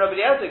out, even Rabbi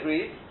Eliezer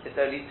agrees, it's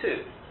only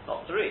 2,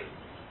 not 3.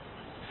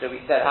 So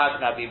we said, how can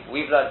that be?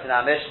 We've learned in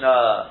our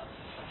Mishnah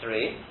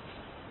 3.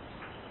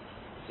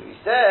 So we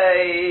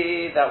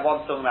say that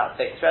one's talking about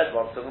thick thread,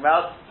 one's talking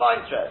about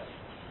fine thread.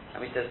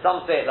 And we said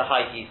some say it's a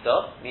high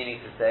gisa,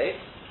 meaning to say,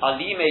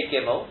 alime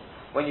gimel,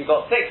 when you've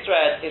got thick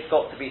thread, it's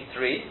got to be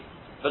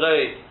 3, below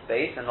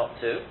base and not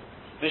 2.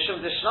 Mishum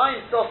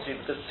d'shnayim sosri,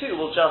 because 2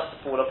 will just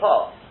fall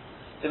apart.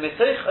 The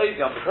mitoich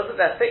ovion, because of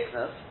their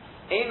thickness,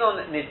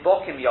 einon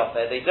nidbokim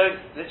yafeh, they don't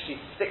literally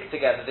stick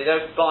together, they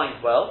don't bind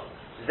well.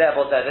 This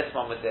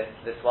one with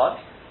this one.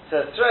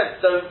 So the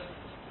threads don't,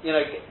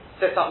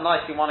 sit up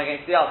nicely one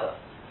against the other.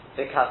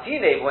 The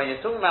katine, when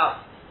you're talking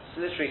about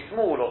literally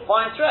small or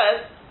fine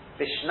thread,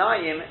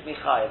 bishnayim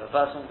michayev. A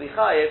person will be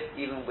chayev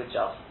even with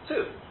just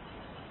 2.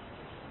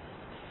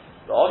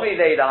 The omi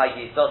leila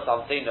hagisa,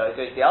 something no, it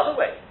goes the other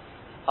way.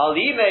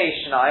 Alime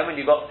shnayim, when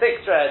you've got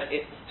thick thread,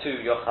 it's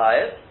 2 you're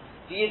chayev.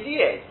 The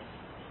yediyeh.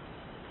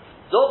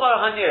 Zobar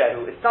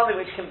hanirehu, it's something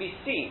which can be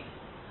seen.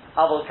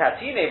 Avol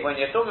katine, when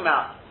you're talking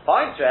about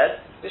fine thread,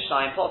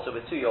 bishnayim potter,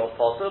 with 2 you're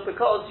potter,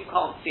 because you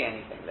can't see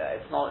anything there.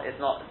 It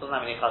doesn't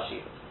have any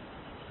chashiva.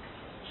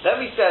 Then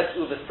we said,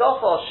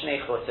 Uvesofa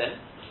Shnei Chutin,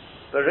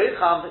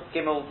 Berucham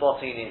Gimel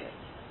Botinin.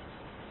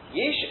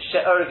 Yish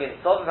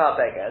She'ergin Sovav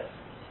HaBeged,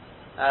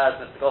 as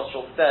Mr.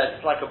 Gottschalk said,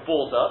 it's like a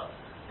border.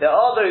 There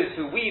are those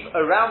who weave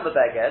around the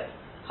Beged,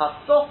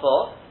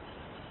 Hasofa,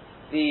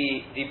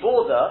 the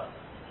border,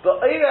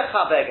 Be'erech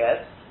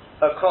HaBeged,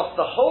 across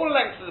the whole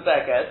length of the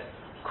Beged,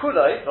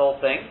 Kuloi, the whole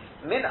thing,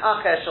 Min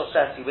Acher Shel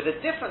Shesi, with a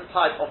different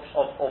type of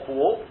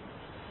warp,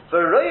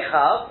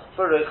 Beruchav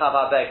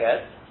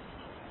HaBeged,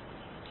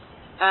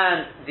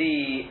 and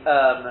the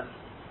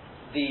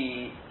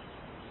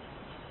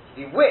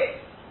width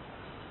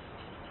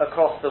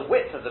across the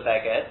width of the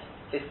beged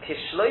is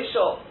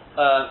kishir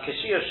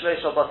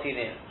shloisha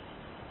batinin.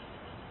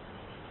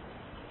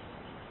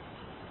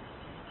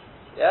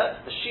 Yeah,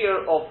 the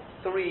shear of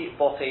 3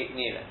 botei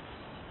nirin.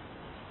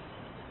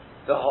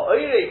 The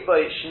ha'orek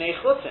by shnei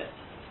chutin,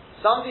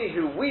 somebody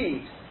who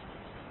weaves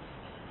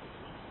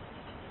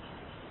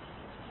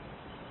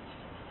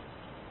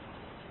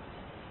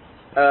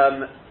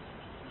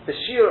the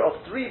shear of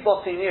 3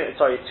 botinirin,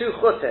 2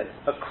 chutin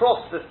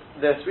across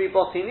the 3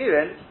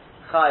 botinirin,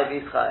 chayev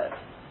is chayev.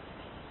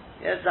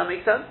 Yeah, does that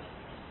make sense?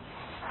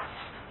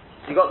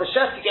 You got the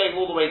shesi going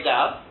all the way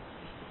down,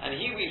 and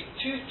he weaves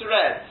 2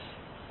 threads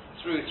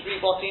through 3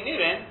 boti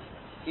nirin,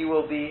 he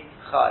will be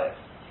chayav.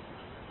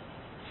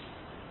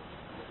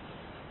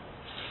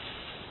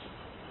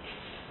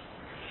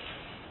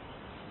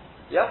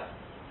 Yeah?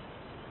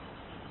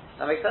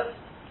 That makes sense?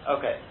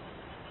 Okay.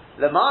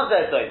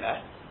 Lemazeh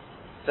doimeh.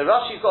 So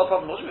Rashi's got a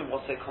problem. What do you mean,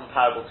 what's it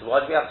comparable to?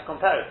 Why do we have to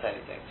compare it to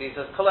anything? So he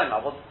says,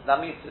 Koloma, what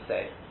that means to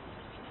say,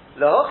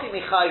 Lehochi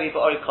michayvi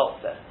ba'ori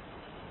kotze.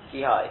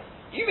 Kihai.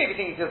 You may be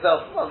thinking to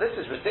yourself, well, this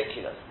is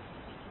ridiculous.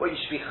 Well, you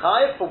should be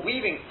chayav for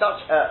weaving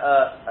such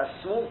a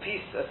small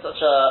piece,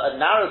 such a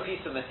narrow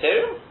piece of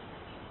material?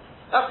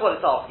 That's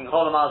what it's asking.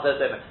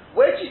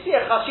 Where do you see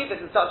a chashivas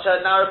in such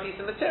a narrow piece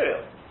of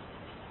material?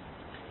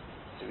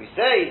 So we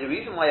say, the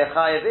reason why a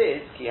chayav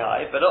is,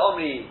 kihai, but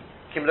omri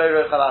kimlo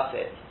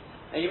rochalaseh.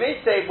 And you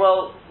may say,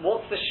 well,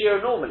 what's the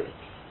shear normally?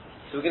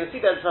 So we're going to see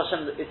that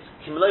it's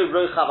kimlo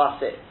rochav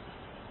asit.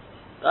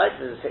 Right?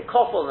 There's a sit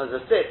kofel and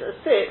there's a sit. A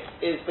sit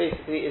is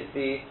basically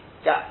the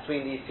gap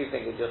between these 2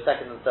 fingers, your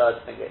second and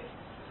third finger.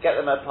 Get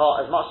them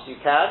apart as much as you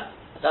can.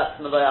 That's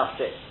meloy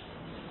asit.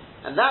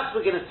 And that's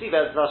we're going to see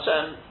that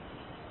Hashem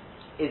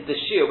is the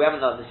shear. We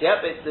haven't done this yet,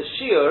 but it's the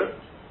shear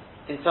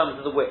in terms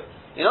of the width.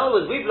 In other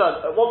words, we've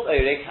learned what's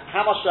orig.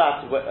 How much do I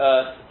have to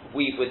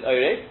weave with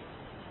orig?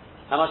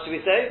 How much do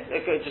we say?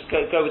 Okay, just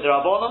go with the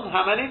Rabbanon.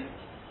 How many?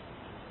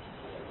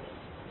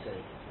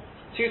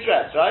 2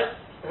 threads, right?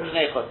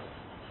 Shnei chut.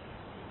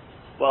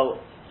 Well,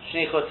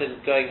 Shnei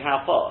chutin going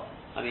how far?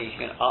 I mean, you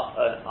can up,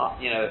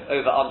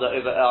 over, under.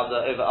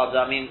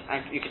 I mean,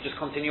 and you could just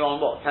continue on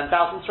what? 10,000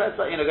 threads?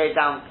 Going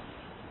down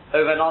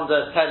over and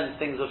under 10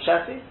 things of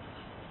chassis?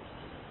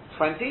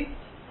 20?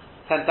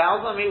 10,000?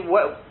 I mean,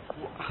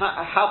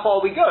 how far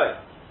are we going?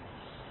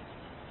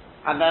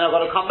 And then I've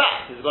got to come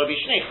back. It's got to be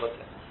Shnei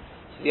chutin.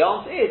 The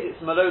answer is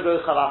it's malogo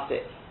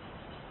chalasit.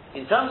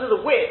 In terms of the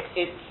width,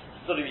 it's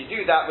sort of you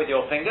do that with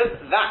your fingers.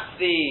 That's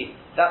the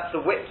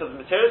width of the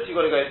material. So you've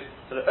got to go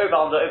sort of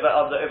over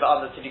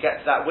under till you get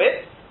to that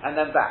width, and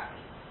then back.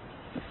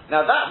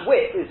 Now that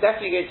width is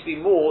definitely going to be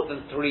more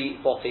than 3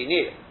 boti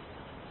nirin.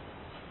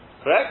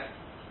 Correct?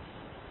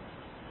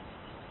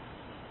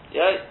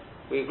 Yeah,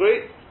 we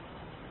agree.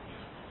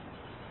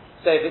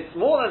 So if it's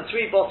more than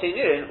 3 boti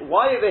nirin,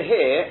 why over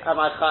here am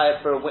I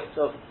chayav for a width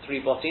of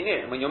 3 boti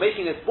nirin? When you're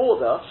making this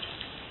border,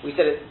 we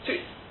said it's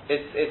 2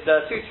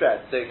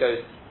 threads, so it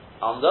goes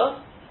under,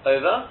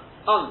 over,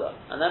 under,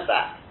 and then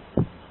back.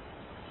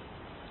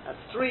 That's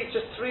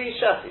just 3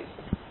 chassis.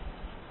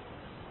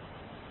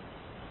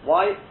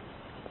 Why?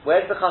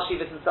 Where's the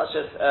chashivas in such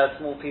a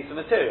small piece of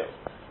material?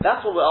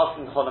 That's what we're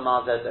asking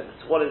Cholamah Zedon.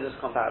 So what is this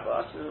comparable?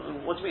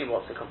 What do you mean,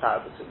 what's it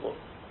comparable to? What?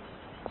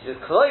 He says,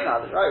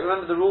 Koloma, right?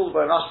 Remember the rule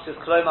where Rashi says,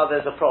 Koloma,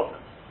 there's a problem.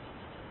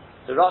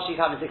 So Rashi's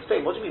having to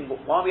explain, what do you mean?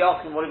 Why are we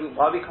asking, why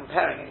are we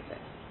comparing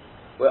anything?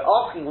 We're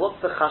asking,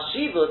 what's the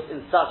chashivut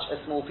in such a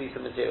small piece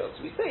of material?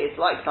 So we say, it's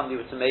like somebody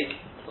were to make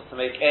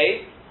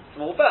a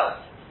small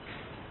belt.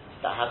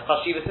 That has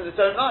chashivut in its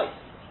own right.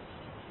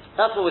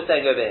 That's what we're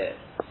saying over here.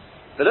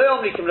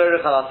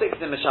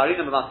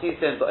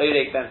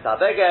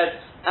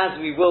 As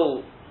we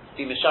will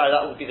be Mishari,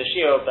 that will be the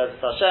Shir of Bezat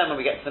Hashem when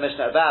we get to the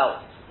Mishnah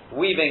about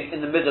weaving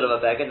in the middle of a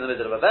beged,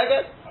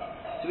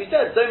 So we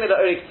said,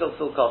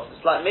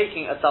 it's like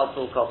making a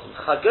saltul kotum.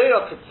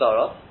 Chagoyra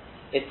kitzara,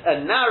 it's a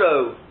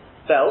narrow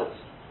belt,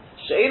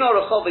 which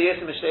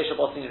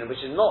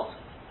is not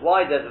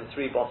wider than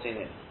 3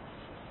 botinin.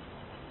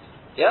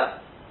 Yeah?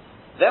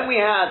 Then we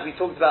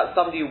talked about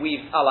somebody who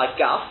weaves ala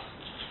gaf,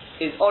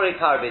 is orig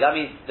harbi. That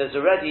means there's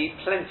already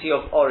plenty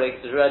of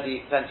orig, there's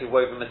already plenty of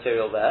woven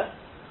material there.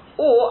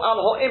 Or al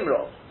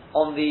ho'imro,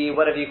 on the,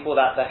 whatever you call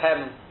that, the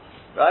hem,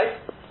 right?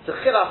 So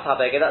chilas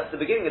habeged, that's the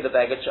beginning of the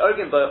beged.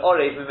 She'ogin bo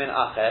oriv mimin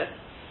acher.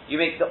 You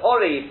make the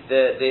oriv,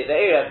 the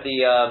area,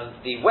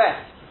 the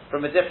weft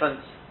from a different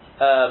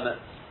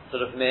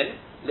sort of min.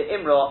 The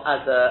imro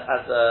as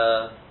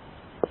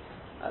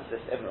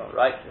this imro,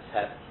 right? This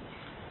hem.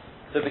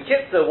 So the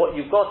kitzah, what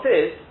you've got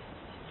is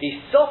the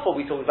sofa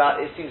we talked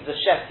about. It seems the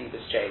shesi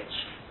has changed.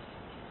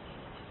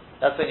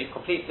 That's when you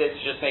complete it.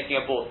 You're just making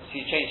a board, so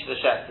you change to the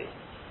shesi.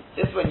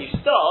 This when you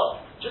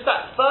start, just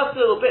that first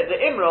little bit, the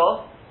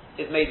imro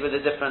is made with a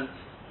different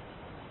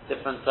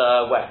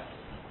weft.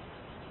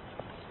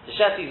 The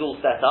chassis is all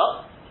set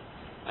up,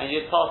 and you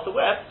just pass the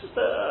weft just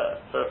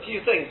for a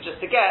few things,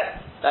 just to get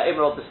that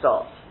imrod to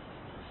start.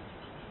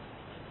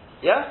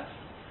 Yeah?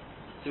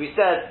 So we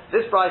said,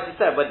 this price is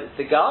said, whether it's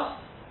the gas,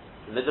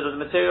 the middle of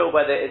the material,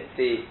 whether it's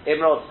the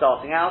imrod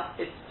starting out,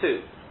 it's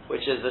 2,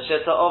 which is the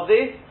shitta of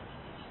the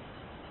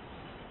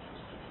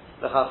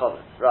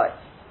chachamim. Right.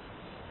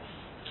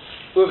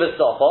 Uva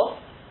stopa,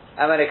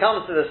 and when it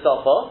comes to the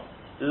stopa,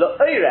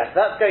 L'oirech,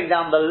 that's going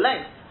down the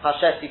length,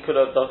 hashesi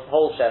kula, the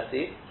whole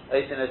shesi,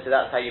 so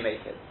that's how you make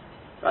it.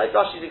 Right?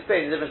 Rashi's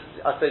explaining the difference,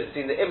 I suppose,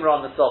 between the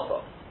imra and the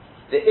sofa.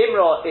 The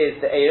imra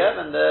is the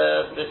erev, and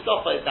the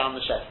sofa is down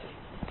the shesi.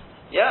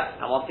 Yeah?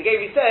 And once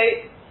again we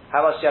say,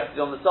 how much you have to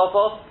do on the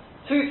sofa?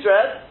 2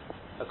 threads,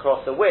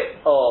 across the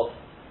width of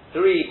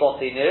 3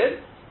 boti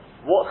nirin.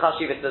 What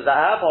chashivas does that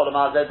have? Hold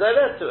on, to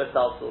a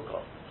salsul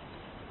kol.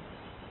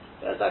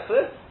 Yeah, is that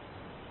clear?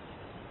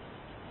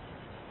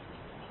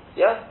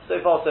 Yeah? So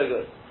far so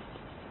good.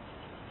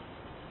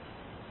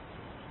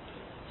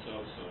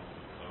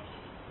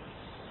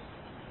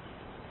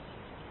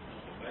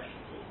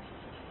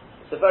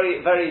 It's a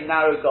very, very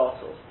narrow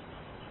gartel.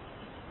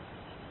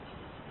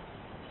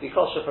 Be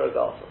kosher for a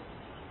gartel.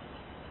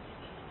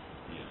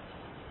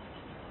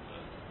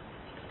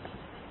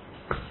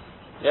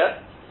 Yeah?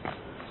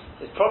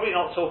 It's probably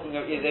not talking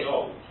of... they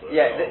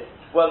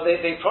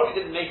probably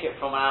didn't make it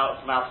from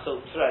our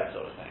silk thread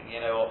sort of thing,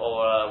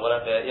 or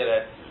whatever,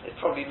 it's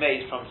probably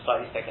made from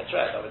slightly thicker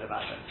thread, I would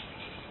imagine.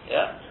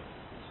 Yeah?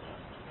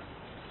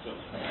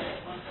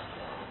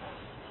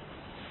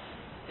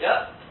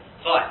 Yeah?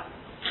 Fine.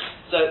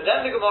 So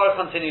then the Gemara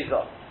continues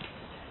on.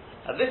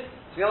 And this,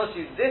 to be honest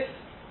with you, this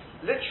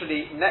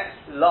literally next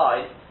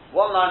line,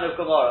 one line of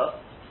Gemara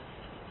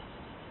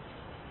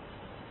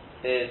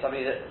is,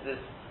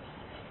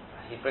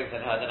 he brings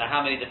in, I don't know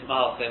how many different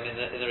mahalchim in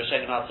the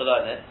Rishonim how to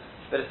learn it,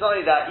 but it's not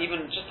only that,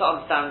 even just to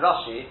understand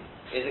Rashi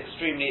is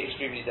extremely,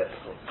 extremely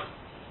difficult.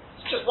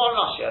 It's just one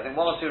Rashi, I think,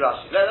 one or two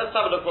Rashi. Let's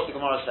have a look what the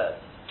Gemara says.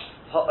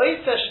 So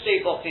the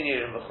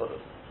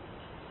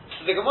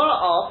Gemara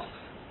asks,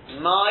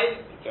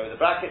 go with the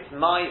brackets,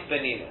 my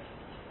benina.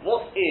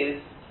 What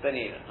is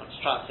benina? I'm just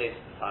trying to say it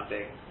for the time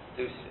being,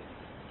 loosely.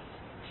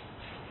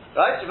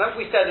 Right, so remember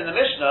we said in the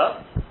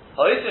Mishnah,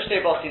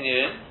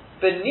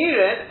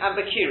 benirin and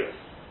bekirus.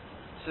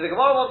 So the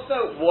Gemara wants to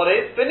know, what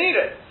is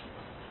benirin?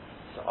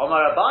 So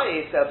Omar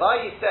Abayi said,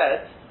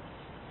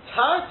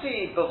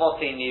 Tarti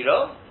b'votei nira,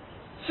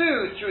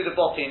 2 through the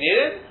botei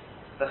nirin,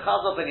 the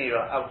chazal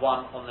benira, and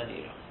 1 on the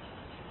nira.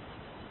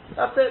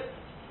 That's it.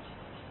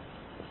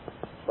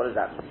 What does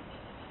that mean?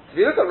 If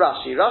you look at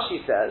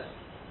Rashi says,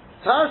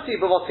 Tarti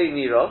b'votei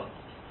nira,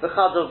 the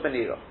chazal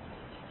benira.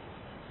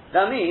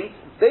 That means,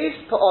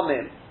 Beis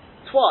pa'omim,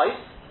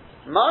 twice,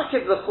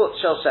 Markiv l'chut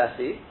shel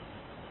shesi,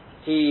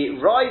 he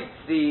rides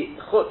the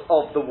chut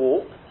of the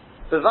wall,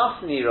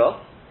 b'vas nira,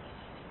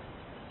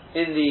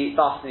 in the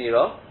bas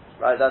nira,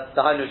 right, that's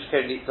the hainu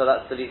shekir litza,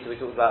 that's the litza we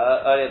talked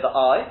about earlier, the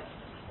eye,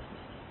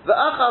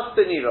 v'achas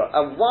b'nira,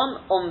 and 1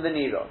 on the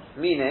nira,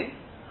 meaning,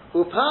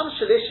 upam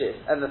shalishis,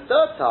 and the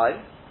third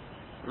time,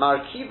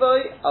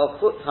 markivoi al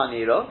chut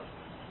hanira,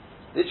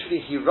 literally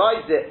he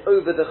rides it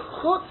over the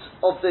chut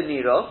of the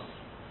nira,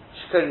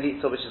 shekir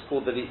litza, which is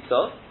called the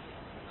litza,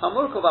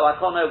 hamurkov al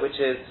akono, which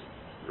is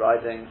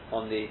riding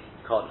on the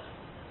corner.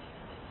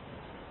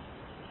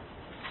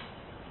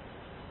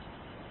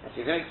 If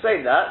you can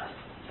explain that,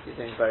 you're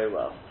doing very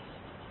well.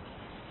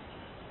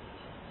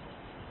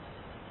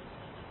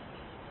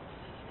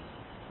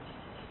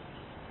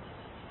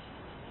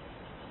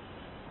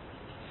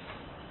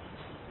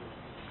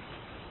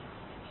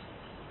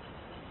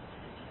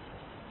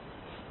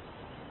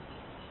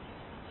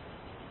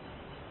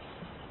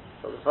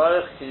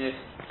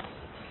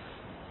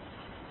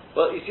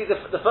 Well, you see,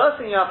 the first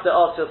thing you have to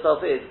ask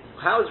yourself is,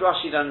 how is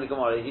Rashi learning the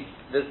Gemara?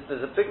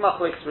 There's a big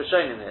machlokes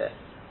Rishonim here,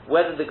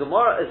 whether the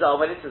Gemara is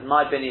when it says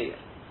my benir.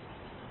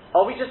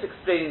 Are we just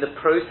explaining the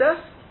process?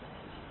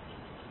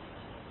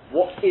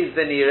 What is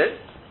benir?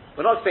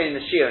 We're not explaining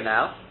the shir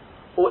now.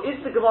 Or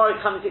is the Gemara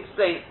coming to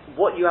explain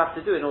what you have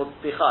to do in order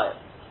to be chayav?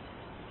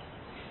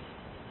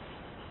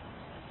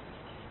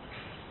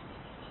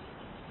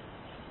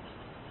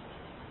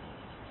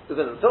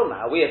 Because until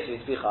now, we assume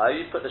to be chayav,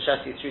 you put the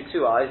shesi through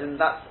 2 eyes, and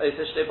that's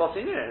Osa Shtei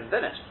Botei Nira, and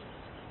finished.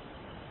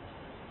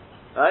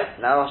 Right?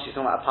 Now she's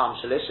talking about a palm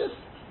shalishis.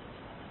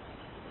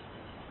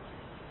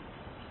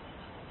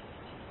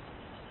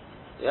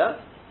 Yeah?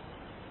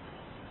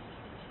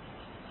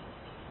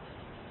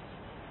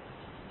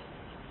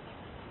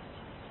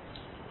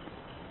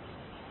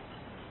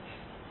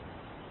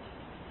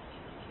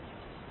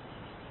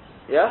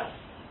 Yeah?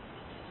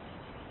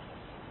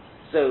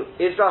 So,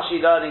 is Rashi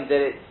learning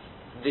that it's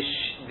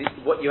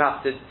what you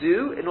have to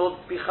do in order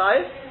to be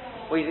chayiv,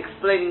 or he's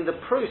explaining the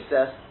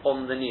process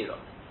on the nira?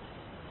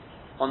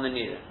 On the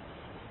nira.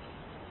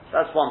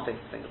 That's one thing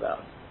to think about.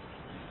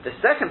 The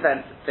second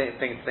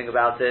thing to think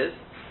about is,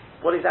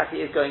 what exactly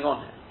is going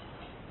on here?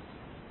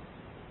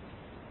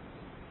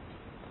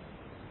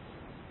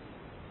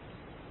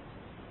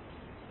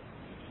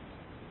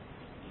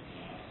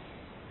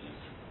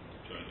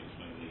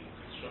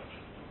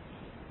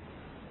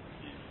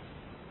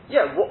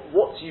 Yeah,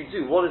 what do you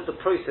do? What is the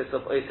process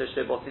of Osa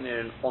Shtei Botei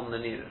Nira on the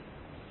nira?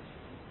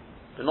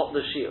 But not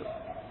the shield.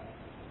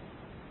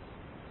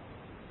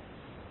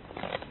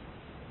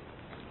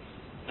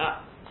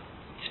 Now,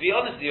 to be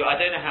honest with you, I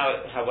don't know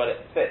how well it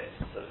fits,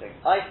 sort of thing.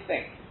 I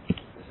think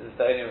this is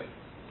the only.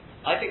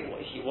 I think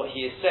what he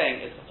is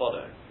saying is the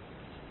following: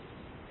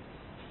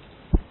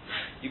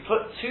 you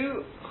put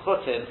 2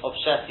 chutin of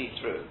shesi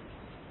through,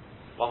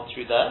 1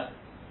 through there,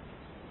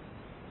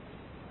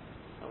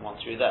 and 1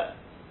 through there,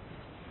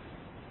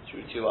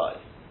 through 2 eyes.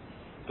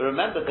 But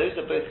remember, those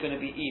are both going to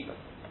be even,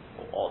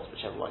 or odd,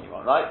 whichever one you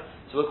want, right?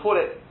 So we'll call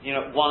it,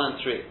 1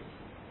 and 3.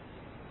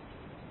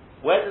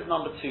 Where does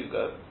number 2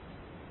 go?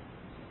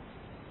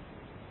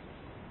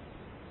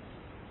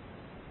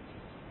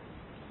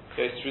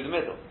 Goes through the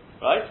middle.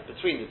 right,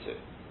 between the two.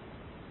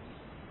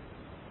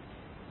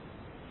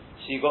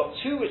 So you've got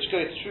two which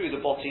go through the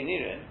Boti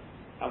Nirin,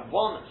 and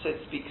one, so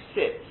to speak,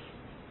 sits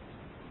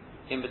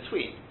in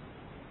between.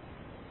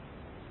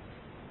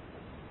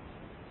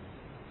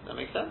 Does that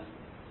make sense?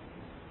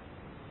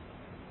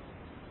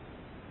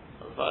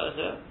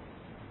 Here.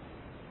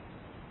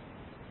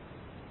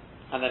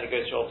 And then it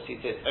goes to obviously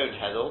to its own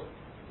hedel,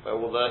 where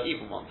all the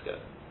even ones go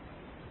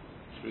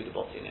through the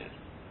Boti Nirin.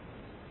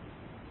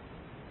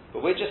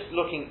 But we're just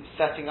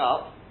setting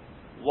up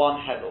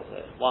one hedel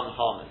here, one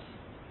harness.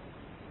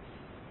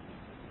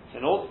 So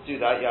in order to do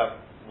that, you have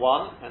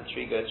 1 and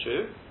 3 go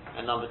through,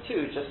 and number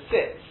 2 just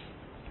sits,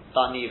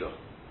 Daniro.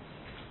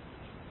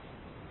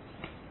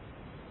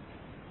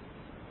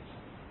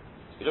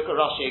 If you look at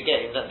Rashi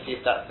again, let's see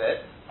if that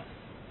fits.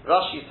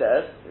 Rashi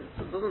says,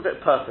 it doesn't fit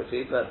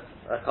perfectly, but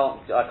I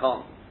can't do any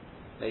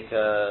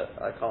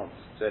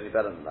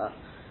better than that.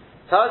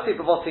 Tarati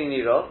b'voti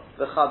niro,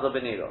 v'chadza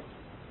b'niro.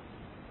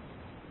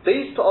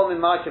 These put on in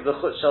market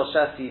v'chut shel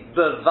shesi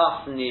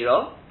b'vas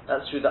niro,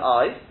 that's through the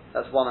eyes,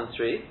 that's 1 and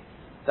 3.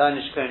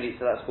 Danish Kohen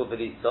so that's called the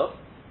Litzo.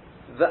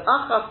 The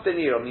Achas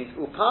Beniro means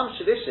Upam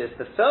Shadishis,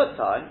 the third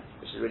time,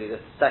 which is really the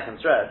second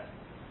thread.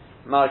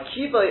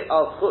 Markibay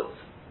al Chut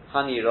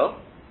Haniro.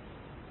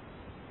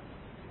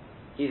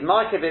 He's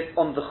markibit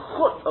on the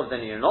Chut of the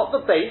Niro, not the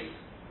base,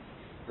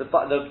 the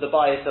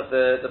bias of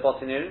the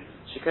Boti Niro.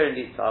 Shikorin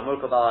Litzo,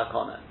 Amurka Bal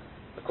HaKoneh.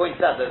 According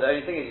to that, the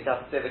only thing is you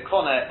have to say the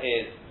Koneh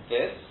is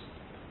this,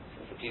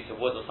 it's a piece of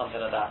wood or something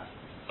like that.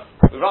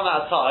 We run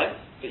out of time,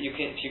 but if you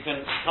can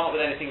come up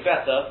with anything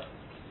better,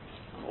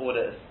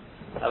 orders.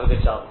 Have a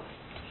good job.